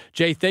Garage.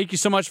 Jay, thank you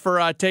so much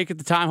for taking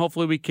the time.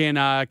 Hopefully we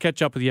can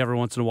catch up with you every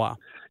once in a while.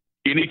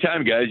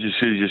 Anytime, guys.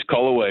 Just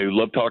call away. We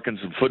love talking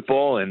some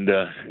football, and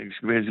there's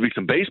going to be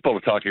some baseball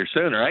to talk here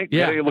soon, right?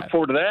 Yeah. Look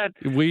forward to that.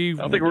 I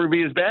don't think we're going to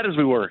be as bad as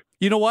we were.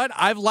 You know what?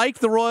 I've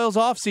liked the Royals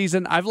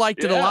offseason. I've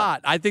liked it a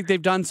lot. I think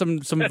they've done some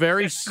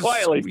very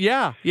quietly.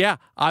 Yeah.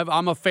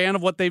 I'm a fan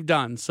of what they've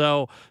done.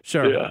 So,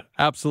 sure. Yeah.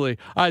 Absolutely.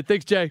 All right.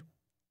 Thanks, Jay.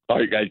 All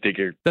right, guys. Take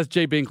care. That's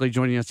Jay Binkley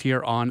joining us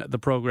here on the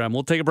program.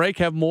 We'll take a break,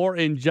 have more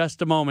in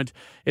just a moment.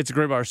 It's a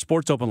Graybar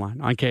Sports Open Line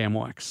on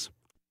KMOX.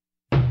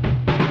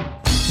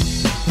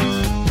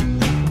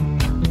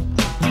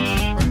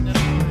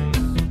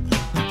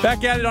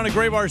 Back at it on a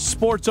Graybar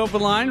Sports Open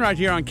Line right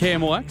here on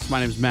KMOX. My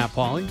name is Matt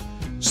Pauley.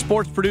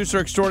 Sports producer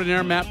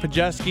extraordinaire Matt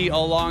Pajeski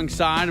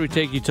alongside. We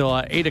take you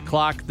till 8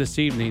 o'clock this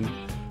evening.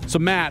 So,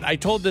 Matt, I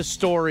told this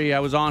story. I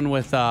was on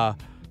with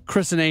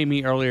Chris and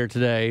Amy earlier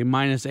today,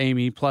 minus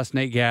Amy, plus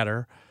Nate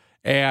Gatter.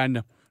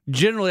 And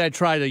generally I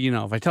try to,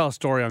 if I tell a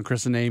story on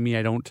Chris and Amy,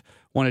 I don't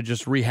want to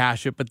just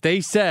rehash it. But they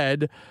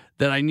said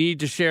that I need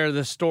to share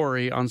this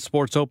story on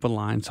Sports Open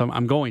Line. So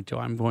I'm going to.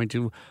 I'm going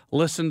to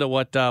listen to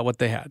what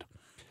they had.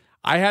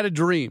 I had a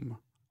dream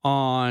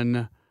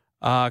on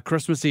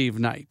Christmas Eve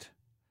night.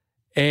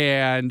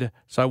 And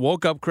so I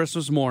woke up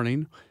Christmas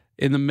morning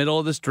in the middle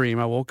of this dream.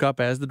 I woke up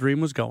as the dream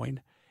was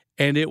going,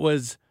 and it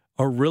was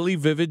a really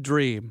vivid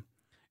dream.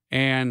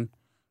 And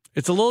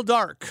it's a little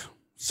dark.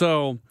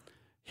 So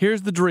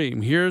here's the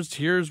dream.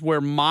 Here's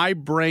where my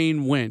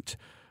brain went,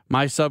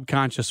 my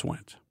subconscious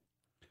went.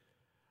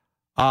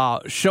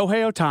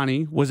 Shohei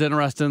Ohtani was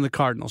interested in the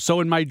Cardinals.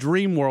 So in my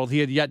dream world, he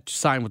had yet to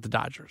sign with the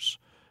Dodgers.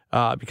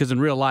 Because in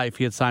real life,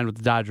 he had signed with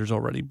the Dodgers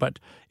already. But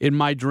in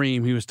my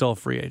dream, he was still a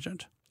free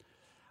agent.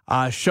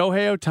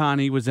 Shohei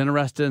Ohtani was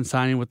interested in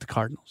signing with the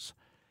Cardinals.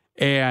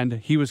 And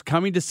he was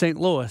coming to St.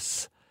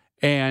 Louis,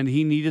 and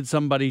he needed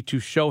somebody to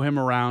show him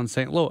around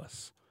St.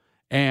 Louis.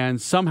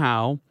 And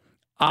somehow,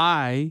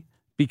 I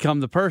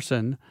become the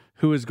person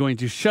who is going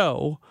to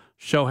show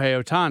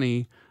Shohei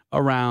Ohtani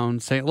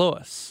around St.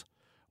 Louis.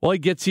 Well, he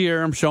gets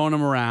here, I'm showing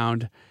him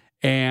around,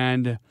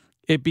 and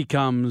it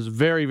becomes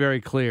very,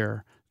 very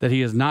clear that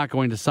he is not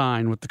going to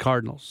sign with the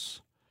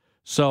Cardinals.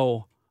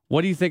 So,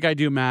 what do you think I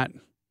do, Matt?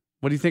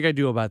 What do you think I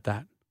do about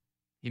that?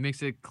 He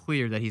makes it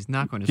clear that he's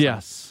not going to sign.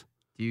 Yes.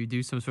 Do you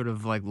do some sort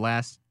of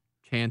last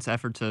chance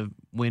effort to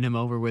win him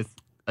over with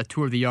a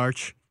tour of the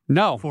Arch?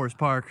 No. Forest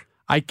Park?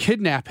 I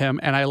kidnap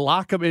him and I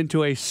lock him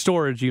into a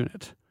storage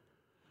unit.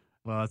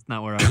 Well, that's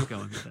not where I was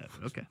going with that.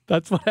 Okay.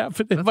 That's what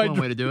happened. That's one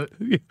way to do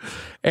it.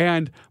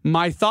 And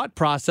my thought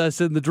process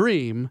in the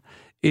dream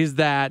is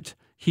that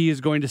he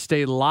is going to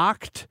stay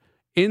locked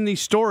in the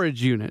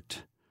storage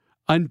unit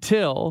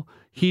until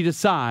he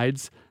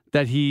decides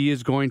that he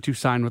is going to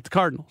sign with the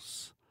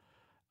Cardinals.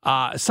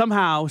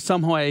 Somehow,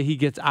 some way, he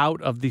gets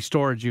out of the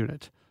storage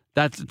unit.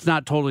 It's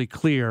not totally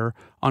clear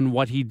on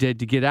what he did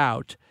to get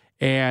out.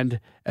 And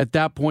at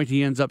that point,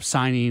 he ends up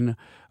signing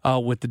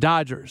with the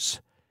Dodgers.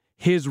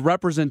 His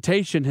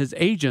representation, his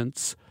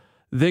agents,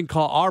 then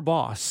call our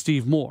boss,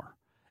 Steve Moore,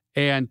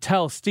 and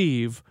tell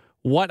Steve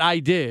what I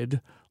did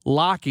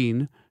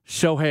locking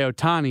Shohei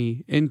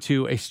Ohtani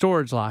into a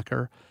storage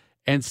locker.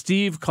 And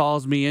Steve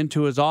calls me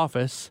into his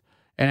office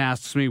and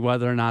asks me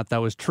whether or not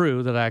that was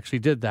true, that I actually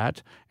did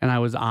that. And I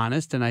was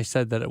honest, and I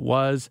said that it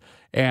was.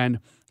 And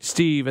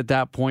Steve, at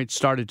that point,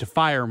 started to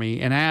fire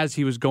me. And as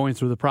he was going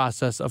through the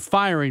process of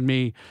firing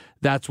me,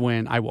 that's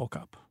when I woke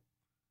up.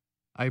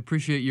 I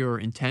appreciate your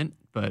intent,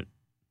 but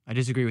I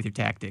disagree with your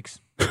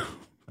tactics.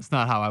 That's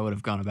not how I would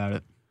have gone about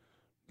it.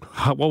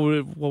 What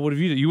would have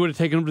you done? You would have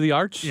taken him to the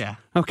Arch? Yeah.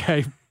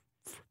 Okay.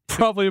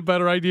 Probably a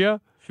better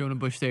idea. Shown him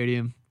Busch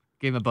Stadium,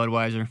 gave him a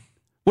Budweiser.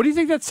 What do you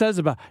think that says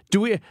about?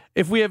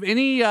 If we have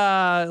any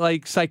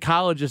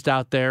psychologists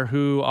out there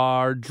who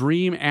are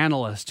dream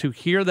analysts who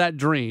hear that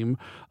dream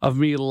of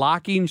me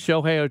locking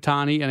Shohei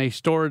Ohtani in a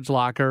storage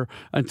locker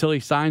until he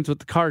signs with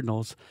the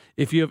Cardinals,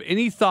 if you have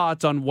any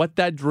thoughts on what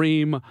that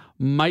dream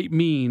might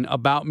mean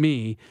about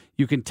me,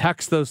 you can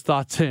text those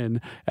thoughts in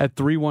at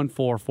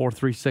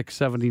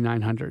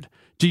 314-436-7900.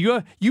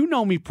 You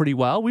know me pretty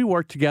well. We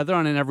work together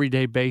on an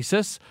everyday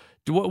basis.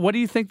 What do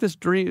you think this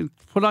dream?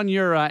 Put on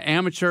your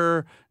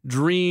amateur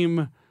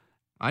dream.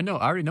 I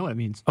already know what it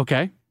means.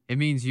 Okay. It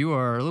means you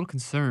are a little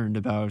concerned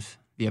about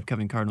the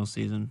upcoming Cardinals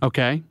season.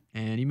 Okay.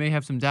 And you may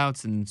have some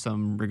doubts in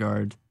some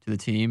regard to the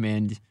team,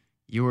 and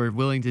you are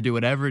willing to do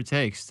whatever it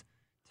takes to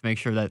make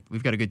sure that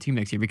we've got a good team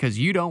next year, because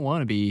you don't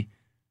want to be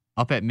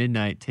up at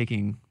midnight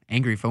taking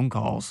angry phone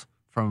calls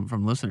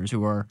from listeners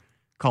who are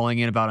calling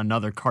in about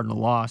another Cardinal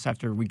loss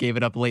after we gave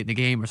it up late in the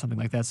game or something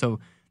like that.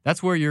 So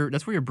that's where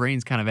your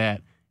brain's kind of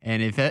at.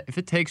 And if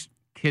it takes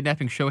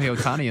kidnapping Shohei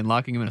Ohtani and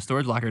locking him in a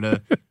storage locker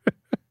to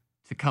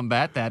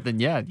combat that, then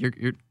yeah,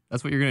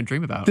 that's what you're going to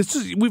dream about.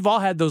 We've all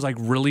had those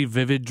really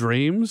vivid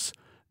dreams.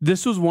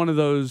 This was one of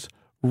those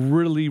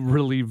really,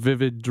 really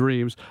vivid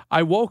dreams.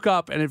 I woke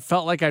up and it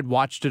felt like I'd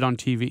watched it on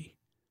TV.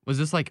 Was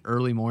this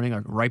early morning,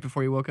 right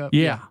before you woke up?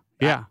 Yeah.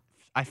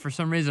 I for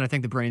some reason I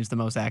think the brain's the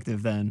most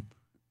active then,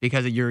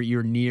 because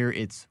you're near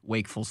its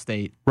wakeful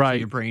state. Right. So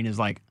your brain is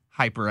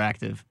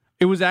hyperactive.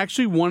 It was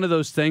actually one of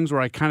those things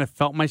where I kind of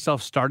felt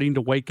myself starting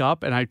to wake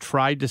up, and I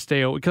tried to stay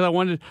awake because I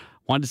wanted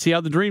to see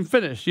how the dream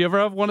finished. You ever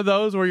have one of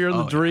those where you're in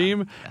the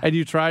dream and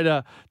you try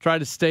to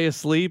stay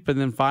asleep, and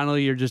then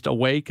finally you're just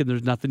awake and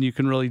there's nothing you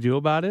can really do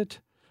about it?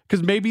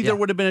 Because maybe there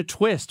would have been a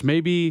twist.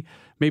 Maybe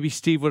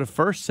Steve would have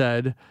first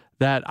said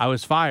that I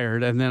was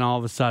fired, and then all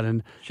of a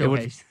sudden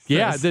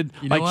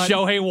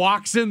Shohei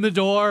walks in the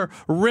door,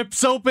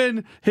 rips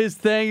open his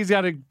thing. He's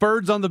got a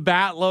Birds on the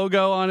Bat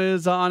logo on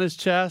his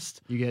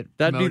chest.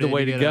 That'd be the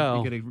way to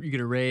go. You get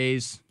a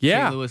raise.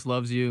 Yeah, St. Louis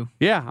loves you.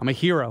 Yeah, I'm a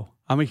hero.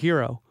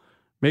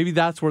 Maybe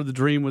that's where the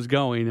dream was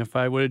going. If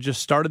I would have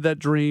just started that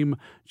dream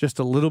just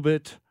a little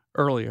bit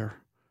earlier.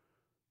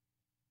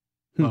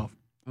 Well,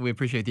 we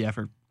appreciate the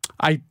effort.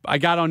 I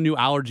got on new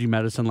allergy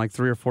medicine like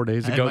 3 or 4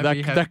 days ago.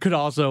 That could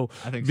also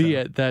be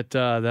it. That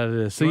it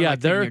is. So yeah,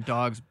 there your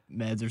dog's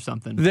meds or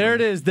something. There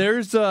it is.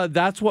 There's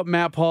that's what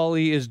Matt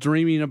Pauley is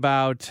dreaming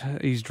about.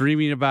 He's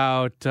dreaming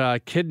about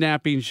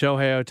kidnapping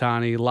Shohei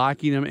Ohtani,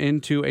 locking him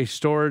into a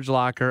storage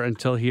locker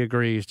until he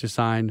agrees to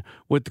sign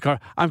with the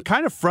Cardinals. I'm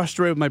kind of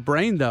frustrated with my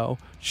brain though.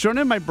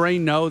 Shouldn't my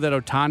brain know that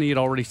Ohtani had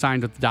already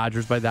signed with the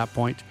Dodgers by that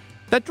point?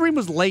 That dream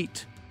was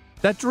late.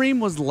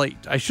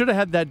 I should have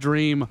had that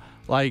dream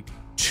like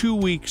 2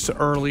 weeks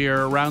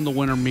earlier, around the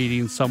winter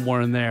meeting,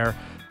 somewhere in there.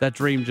 That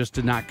dream just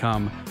did not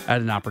come at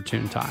an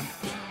opportune time.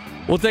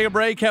 We'll take a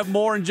break, have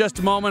more in just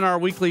a moment. Our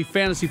weekly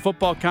fantasy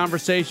football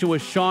conversation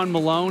with Sean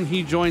Malone.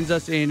 He joins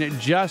us in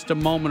just a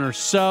moment or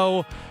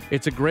so.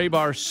 It's a Gray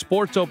Bar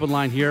Sports Open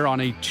Line here on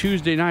a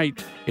Tuesday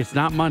night. It's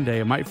not Monday.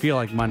 It might feel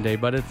like Monday,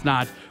 but it's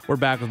not. We're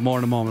back with more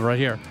in a moment right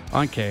here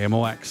on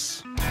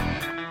KMOX.